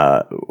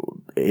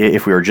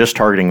 If we were just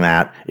targeting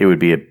that, it would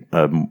be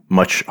a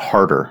much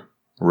harder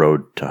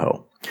road to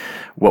hoe.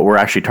 What we're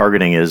actually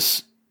targeting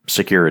is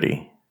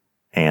security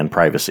and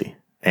privacy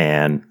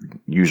and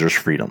users'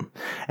 freedom.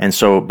 And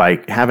so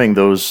by having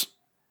those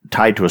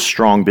tied to a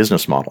strong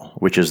business model,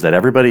 which is that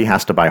everybody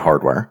has to buy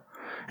hardware,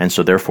 and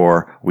so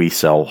therefore we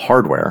sell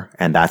hardware,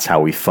 and that's how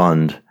we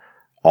fund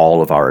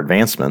all of our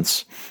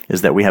advancements,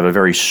 is that we have a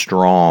very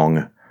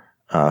strong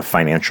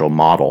financial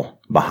model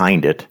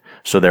behind it,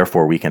 so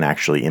therefore we can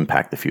actually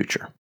impact the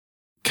future.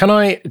 Can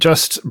I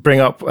just bring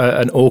up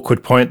an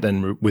awkward point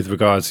then with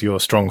regards to your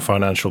strong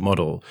financial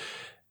model?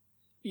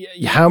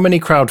 How many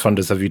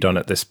crowdfunders have you done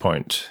at this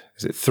point?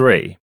 Is it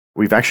 3?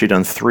 We've actually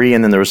done 3,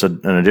 and then there was an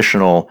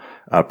additional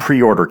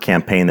pre-order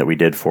campaign that we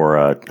did for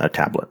a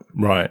tablet.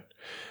 Right.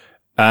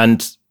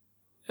 And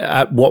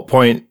at what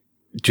point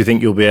do you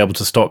think you'll be able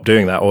to stop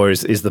doing that? Or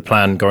is the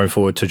plan going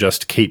forward to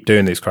just keep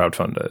doing these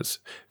crowdfunders?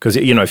 Because,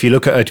 if you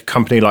look at a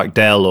company like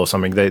Dell or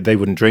something, they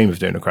wouldn't dream of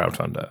doing a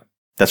crowdfunder.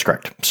 That's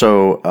correct.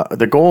 So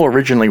the goal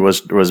originally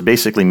was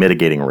basically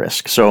mitigating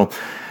risk. So,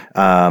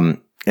 and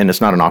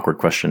it's not an awkward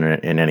question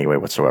in any way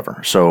whatsoever.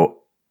 So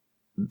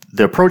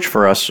the approach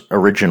for us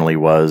originally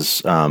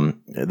was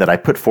that I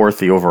put forth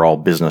the overall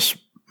business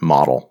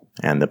model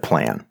and the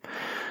plan.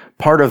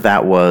 Part of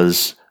that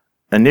was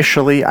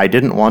initially I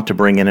didn't want to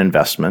bring in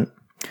investment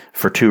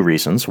for 2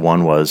 reasons.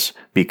 One was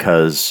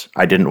because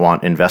I didn't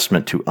want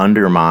investment to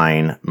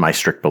undermine my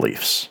strict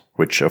beliefs,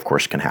 which of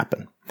course can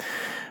happen.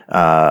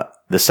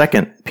 The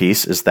second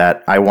piece is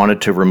that I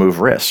wanted to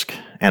remove risk.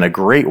 And a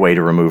great way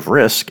to remove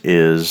risk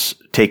is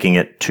taking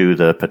it to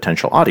the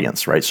potential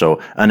audience, right?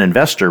 So an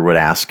investor would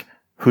ask,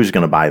 who's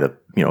going to buy the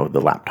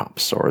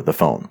laptops or the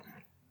phone?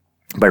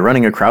 By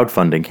running a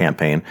crowdfunding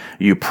campaign,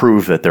 you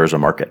prove that there's a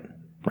market,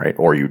 right?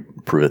 Or you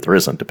prove that there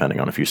isn't, depending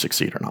on if you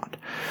succeed or not.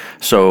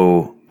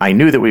 So I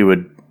knew that we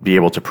would be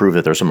able to prove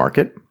that there's a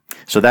market.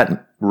 So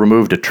that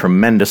removed a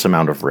tremendous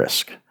amount of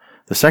risk.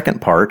 The second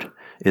part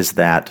is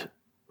that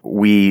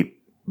we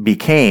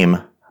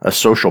became a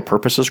social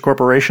purposes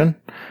corporation,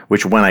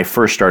 which when I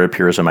first started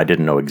Purism, I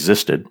didn't know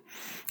existed.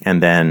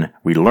 And then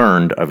we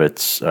learned of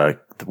its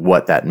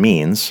what that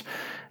means,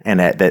 and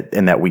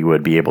that we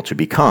would be able to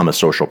become a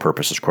social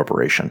purposes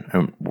corporation.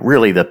 And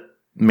really the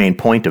main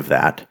point of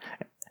that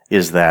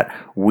is that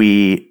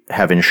we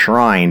have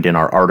enshrined in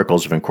our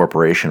articles of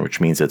incorporation,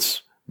 which means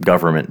it's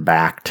government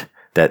backed,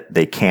 that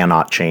they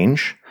cannot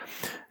change,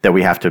 that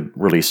we have to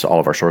release all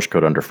of our source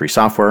code under free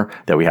software,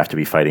 that we have to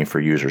be fighting for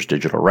users'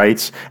 digital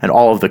rights, and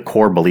all of the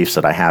core beliefs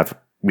that I have,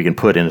 we can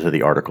put into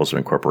the Articles of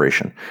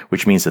Incorporation,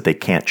 which means that they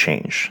can't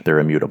change. They're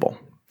immutable.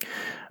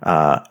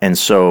 And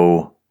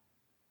so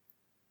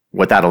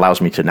what that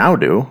allows me to now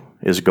do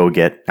is go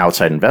get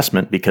outside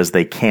investment because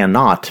they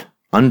cannot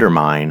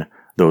undermine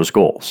those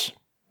goals.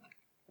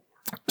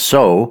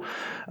 So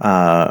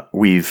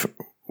we've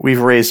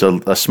raised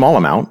a small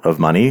amount of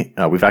money.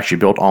 We've actually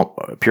built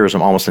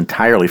Purism almost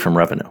entirely from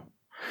revenue.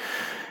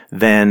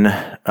 Then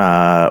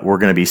we're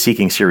going to be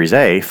seeking Series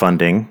A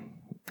funding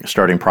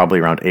starting probably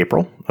around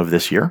April of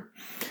this year.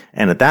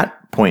 And at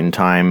that point in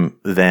time,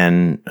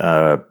 then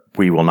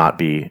we will not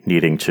be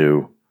needing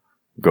to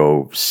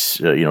go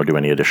do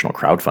any additional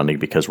crowdfunding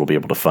because we'll be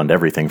able to fund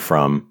everything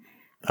from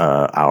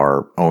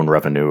our own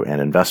revenue and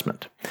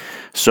investment.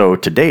 So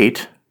to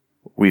date,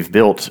 we've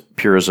built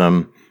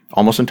Purism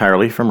almost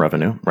entirely from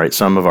revenue, right?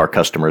 Some of our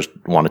customers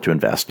wanted to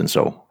invest, and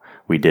so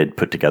we did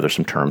put together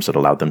some terms that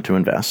allowed them to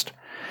invest.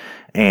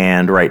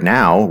 And right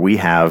now, we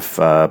have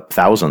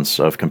thousands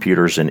of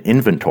computers in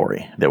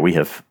inventory that we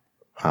have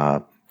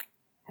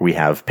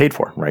paid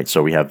for, right?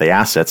 So we have the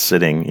assets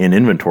sitting in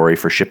inventory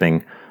for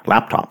shipping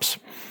laptops.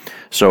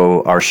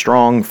 So our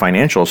strong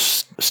financial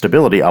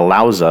stability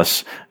allows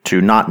us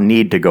to not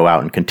need to go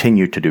out and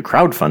continue to do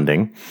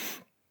crowdfunding.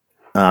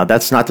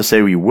 That's not to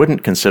say we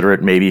wouldn't consider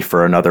it maybe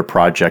for another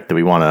project that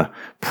we want to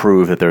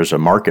prove that there's a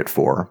market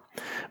for.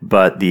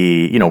 But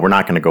we're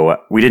not going to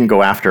we didn't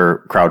go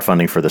after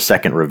crowdfunding for the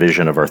second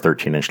revision of our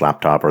 13-inch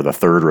laptop or the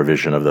third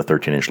revision of the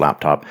 13-inch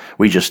laptop.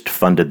 We just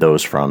funded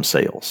those from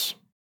sales.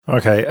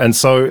 Okay. And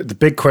so the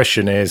big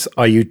question is,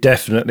 are you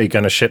definitely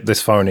going to ship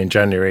this phone in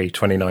January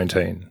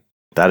 2019?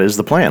 That is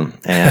the plan.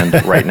 And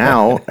right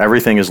now,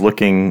 everything is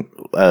looking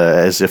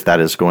as if that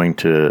is going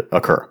to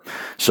occur.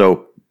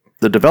 So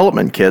the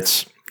development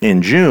kits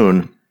in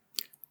June,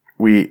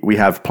 we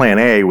have plan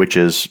A, which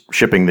is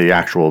shipping the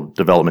actual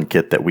development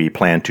kit that we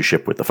plan to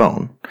ship with the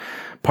phone.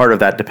 Part of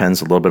that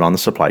depends a little bit on the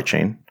supply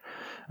chain.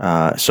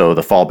 So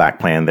the fallback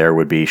plan there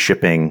would be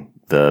shipping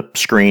the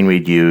screen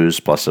we'd use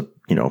plus a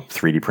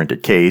 3D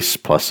printed case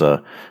plus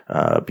a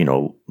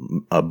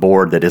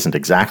board that isn't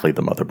exactly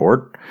the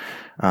motherboard.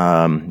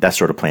 That's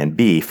sort of plan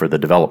B for the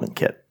development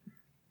kit.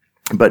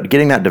 But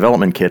getting that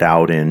development kit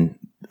out in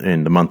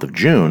the month of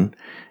June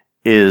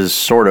is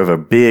sort of a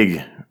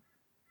big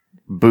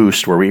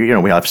boost where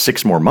we have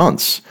 6 more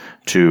months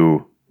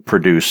to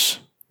produce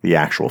the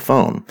actual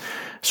phone.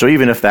 So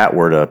even if that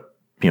were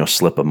to,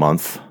 slip a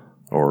month,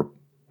 or,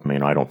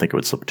 I don't think it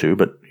would slip 2,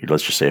 but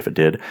let's just say if it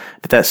did,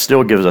 that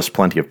still gives us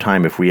plenty of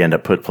time if we end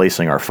up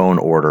placing our phone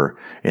order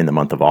in the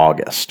month of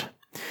August.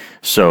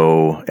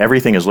 So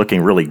everything is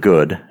looking really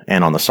good.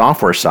 And on the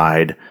software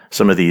side,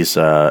 some of these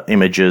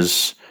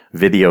images,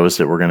 videos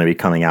that we're going to be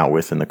coming out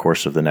with in the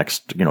course of the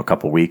next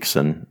couple weeks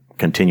and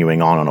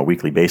continuing on a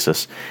weekly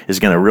basis is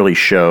going to really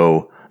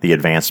show the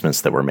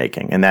advancements that we're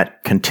making. And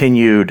that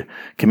continued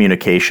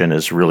communication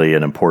is really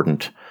an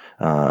important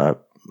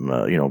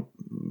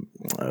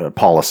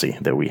policy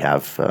that we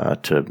have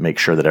to make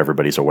sure that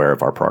everybody's aware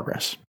of our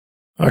progress.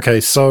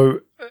 Okay, so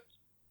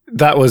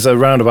that was a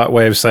roundabout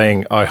way of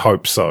saying, I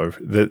hope so,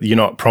 that you're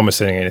not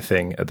promising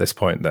anything at this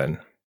point then.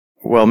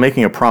 Well,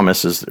 making a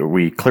promise is,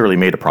 we clearly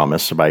made a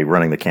promise by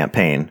running the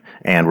campaign,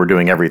 and we're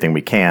doing everything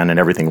we can, and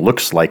everything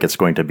looks like it's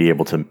going to be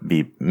able to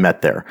be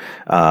met there.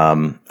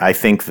 I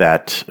think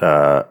that,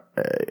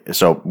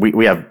 so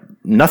we have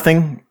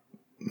nothing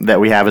that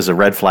we have as a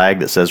red flag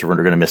that says we're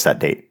going to miss that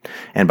date.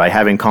 And by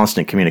having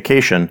constant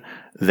communication,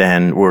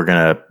 then we're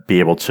going to be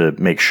able to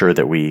make sure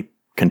that we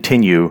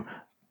continue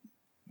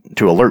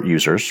to alert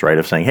users, right,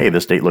 of saying, hey,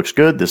 this date looks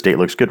good, this date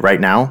looks good.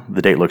 Right now,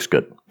 the date looks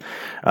good.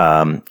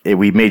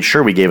 We made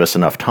sure we gave us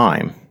enough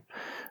time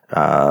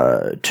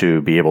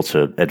to be able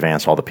to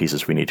advance all the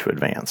pieces we need to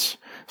advance.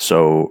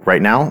 So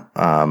right now,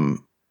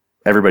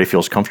 everybody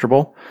feels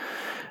comfortable.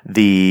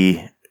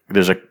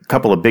 There's a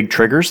couple of big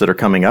triggers that are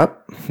coming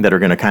up that are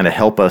going to kind of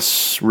help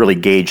us really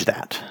gauge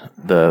that.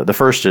 The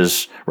first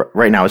is,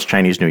 right now it's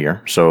Chinese New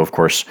Year. So, of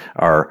course,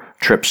 our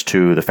trips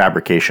to the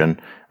fabrication,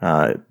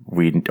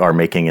 we are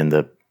making in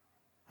the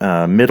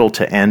middle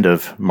to end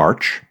of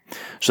March.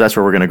 So that's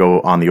where we're going to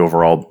go on the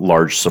overall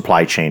large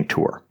supply chain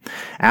tour.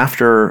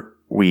 After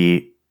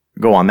we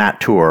go on that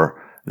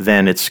tour,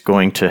 then it's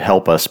going to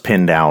help us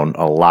pin down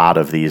a lot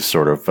of these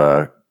sort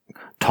of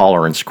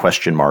tolerance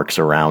question marks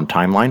around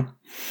timeline.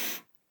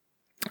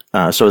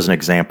 So as an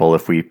example,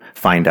 if we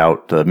find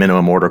out the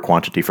minimum order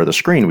quantity for the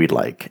screen we'd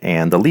like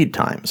and the lead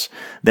times,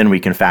 then we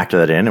can factor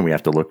that in and we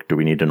have to look, do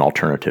we need an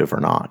alternative or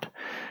not?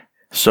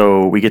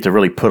 So we get to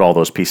really put all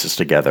those pieces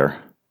together,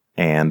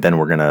 and then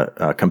we're going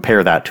to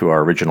compare that to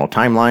our original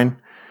timeline,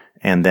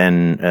 and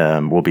then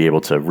we'll be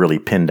able to really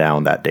pin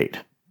down that date.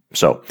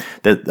 So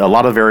a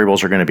lot of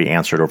variables are going to be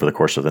answered over the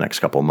course of the next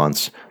couple of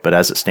months, but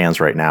as it stands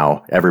right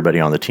now, everybody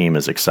on the team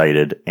is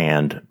excited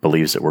and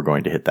believes that we're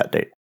going to hit that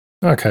date.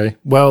 Okay.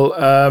 Well,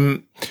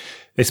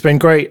 it's been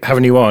great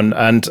having you on.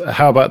 And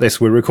how about this?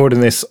 We're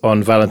recording this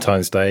on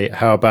Valentine's Day.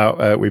 How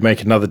about we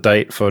make another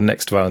date for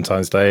next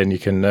Valentine's Day, and you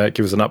can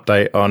give us an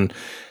update on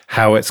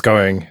how it's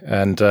going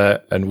and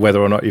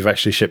whether or not you've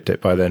actually shipped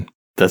it by then.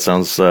 That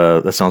sounds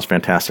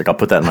fantastic. I'll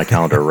put that in my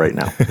calendar right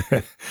now.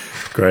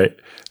 Great.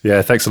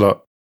 Yeah. Thanks a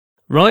lot.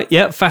 Right,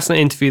 yeah,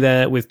 fascinating interview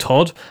there with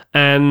Todd.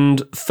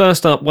 And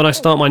first up, when I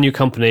start my new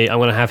company, I'm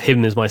going to have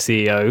him as my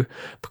CEO,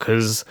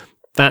 because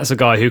that's a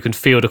guy who can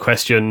field a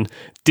question,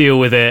 deal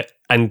with it,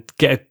 and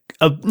get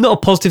not a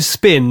positive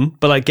spin,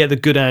 but like get the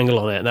good angle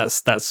on it.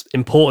 That's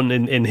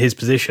important in his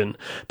position.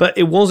 But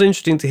it was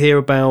interesting to hear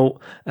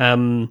about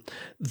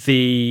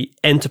the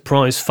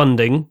enterprise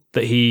funding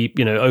that he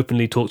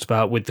openly talked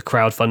about with the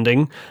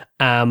crowdfunding.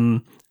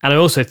 And I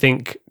also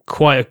think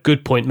quite a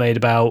good point made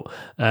about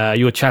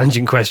your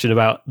challenging question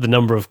about the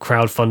number of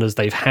crowdfunders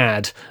they've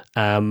had.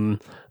 And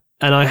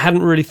I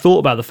hadn't really thought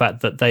about the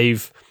fact that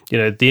they've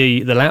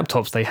the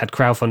laptops they had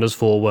crowdfunders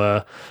for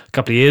were a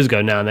couple of years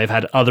ago now, and they've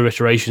had other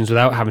iterations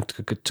without having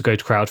to go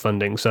to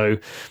crowdfunding. So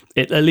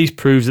it at least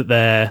proves that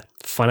they're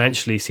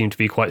financially seem to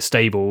be quite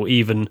stable,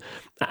 even,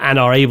 and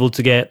are able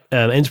to get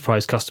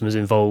enterprise customers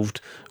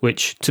involved,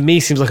 which to me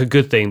seems like a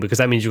good thing, because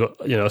that means you've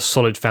got a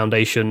solid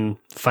foundation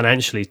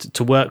financially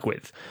to work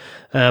with.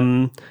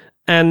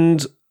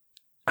 And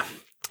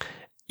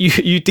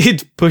you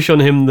did push on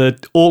him the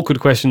awkward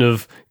question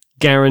of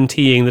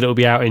guaranteeing that it'll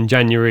be out in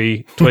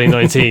January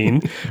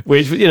 2019,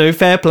 which,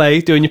 fair play,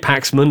 doing your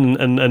Paxman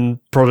and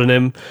prodding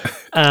him.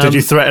 Did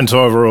you threaten to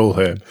overrule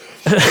him?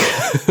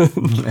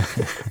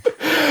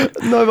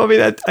 No, I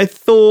mean, I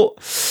thought...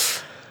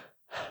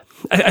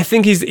 I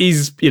think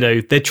he's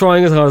they're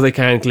trying as hard as they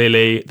can,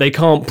 clearly. They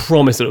can't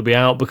promise that it'll be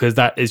out, because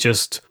that is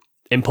just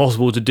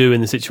impossible to do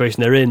in the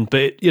situation they're in.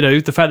 But,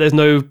 the fact there's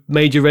no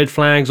major red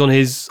flags on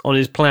his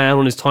plan,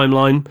 on his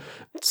timeline,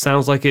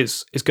 sounds like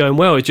it's going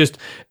well. It just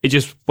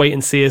wait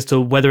and see as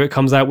to whether it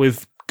comes out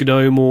with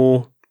GNOME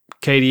or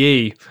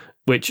KDE,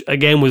 which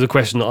again was a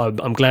question that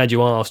I'm glad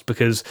you asked,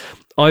 because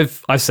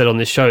I've said on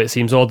this show it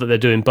seems odd that they're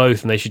doing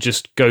both and they should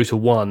just go to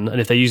one. And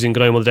if they're using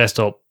GNOME on the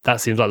desktop,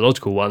 that seems like the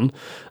logical one.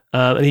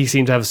 And he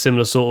seemed to have a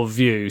similar sort of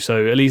view.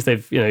 So at least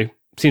they've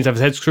seems to have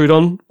his head screwed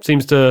on.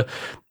 Seems to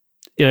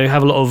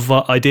have a lot of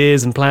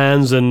ideas and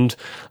plans. And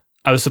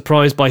I was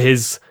surprised by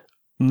his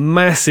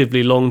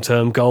massively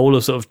long-term goal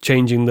of sort of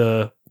changing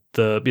the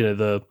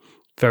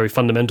very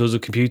fundamentals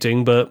of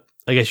computing. But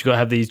I guess you've got to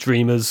have these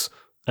dreamers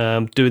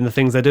doing the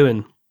things they're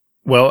doing.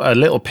 Well, a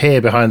little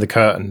peer behind the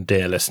curtain,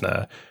 dear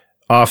listener.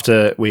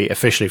 After we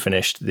officially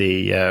finished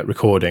the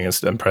recording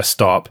and pressed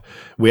stop,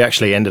 we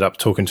actually ended up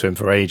talking to him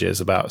for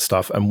ages about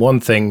stuff. And one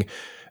thing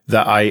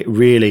that I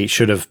really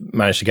should have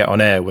managed to get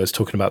on air was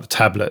talking about the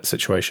tablet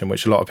situation,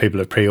 which a lot of people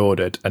have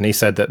pre-ordered. And he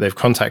said that they've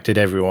contacted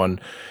everyone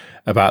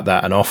about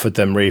that and offered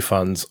them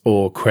refunds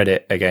or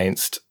credit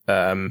against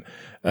a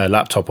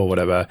laptop or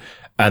whatever,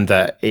 and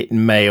that it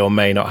may or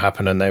may not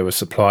happen, and there were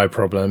supply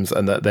problems,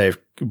 and that they've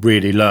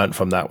really learned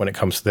from that when it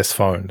comes to this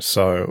phone.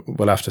 So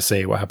we'll have to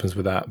see what happens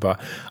with that.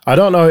 But I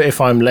don't know if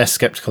I'm less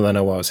skeptical than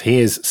I was. He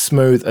is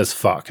smooth as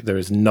fuck. There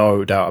is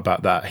no doubt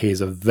about that. He is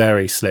a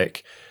very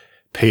slick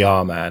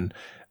PR man,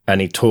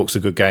 and he talks a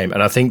good game.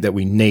 And I think that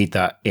we need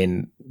that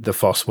in the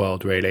FOSS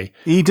world, really.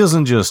 He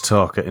doesn't just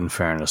talk, in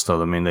fairness,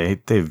 though. I mean,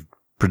 they've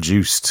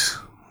produced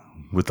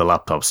with the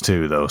laptops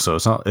too, though, so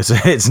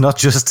it's not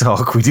just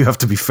talk. We do have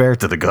to be fair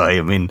to the guy.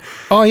 I mean,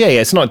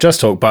 it's not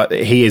just talk, but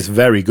he is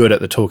very good at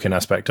the talking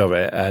aspect of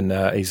it, and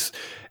he's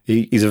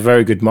a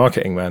very good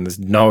marketing man. There's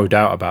no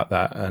doubt about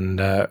that. And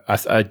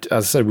as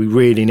I said, we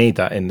really need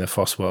that in the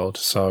FOSS world.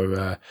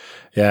 So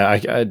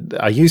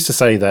I used to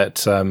say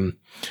that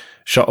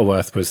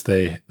Shuttleworth was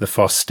the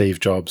FOSS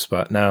Steve Jobs,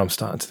 but now I'm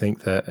starting to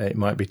think that it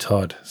might be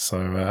Todd. So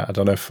I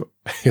don't know if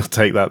he'll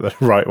take that the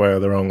right way or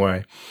the wrong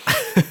way.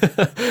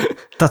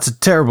 That's a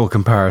terrible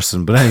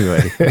comparison, but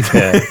anyway.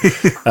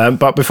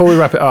 But before we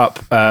wrap it up,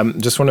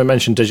 just want to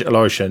mention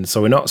DigitalOcean.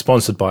 So we're not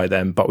sponsored by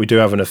them, but we do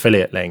have an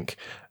affiliate link.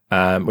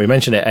 We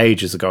mentioned it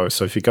ages ago.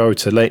 So if you go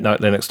to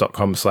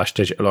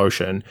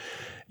latenightlinux.com/DigitalOcean,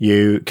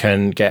 you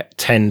can get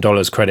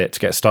 $10 credit to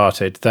get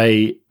started.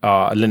 They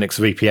are a Linux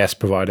VPS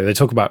provider. They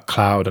talk about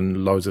cloud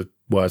and loads of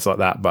words like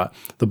that. But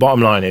the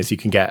bottom line is you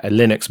can get a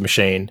Linux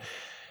machine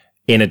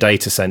in a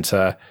data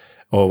center,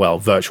 or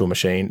virtual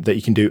machine, that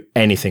you can do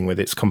anything with.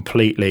 It's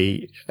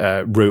completely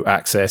root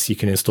access. You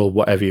can install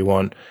whatever you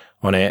want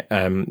on it.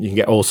 You can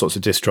get all sorts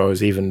of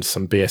distros, even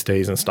some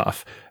BSDs and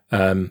stuff.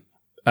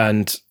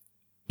 And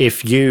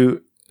if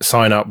you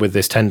sign up with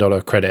this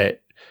 $10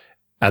 credit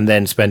and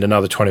then spend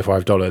another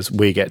 $25,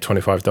 we get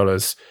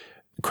 $25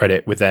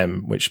 credit with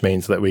them, which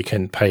means that we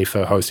can pay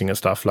for hosting and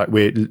stuff. Like,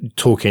 we're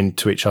talking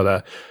to each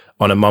other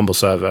on a Mumble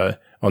server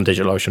on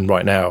DigitalOcean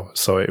right now,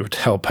 so it would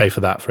help pay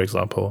for that, for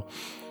example.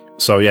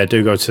 So yeah,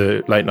 do go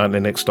to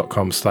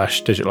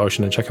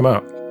latenightlinux.com/DigitalOcean and check them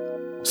out.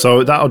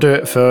 So that'll do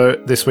it for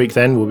this week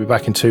then. We'll be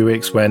back in 2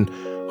 weeks when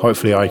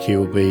hopefully IQ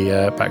will be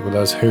back with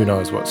us. Who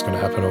knows what's going to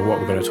happen or what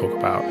we're going to talk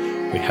about.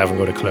 We haven't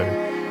got a clue.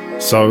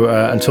 So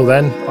until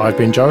then, I've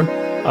been Joe.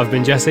 I've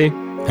been Jesse.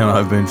 And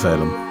I've been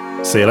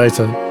Phelan. See you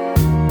later.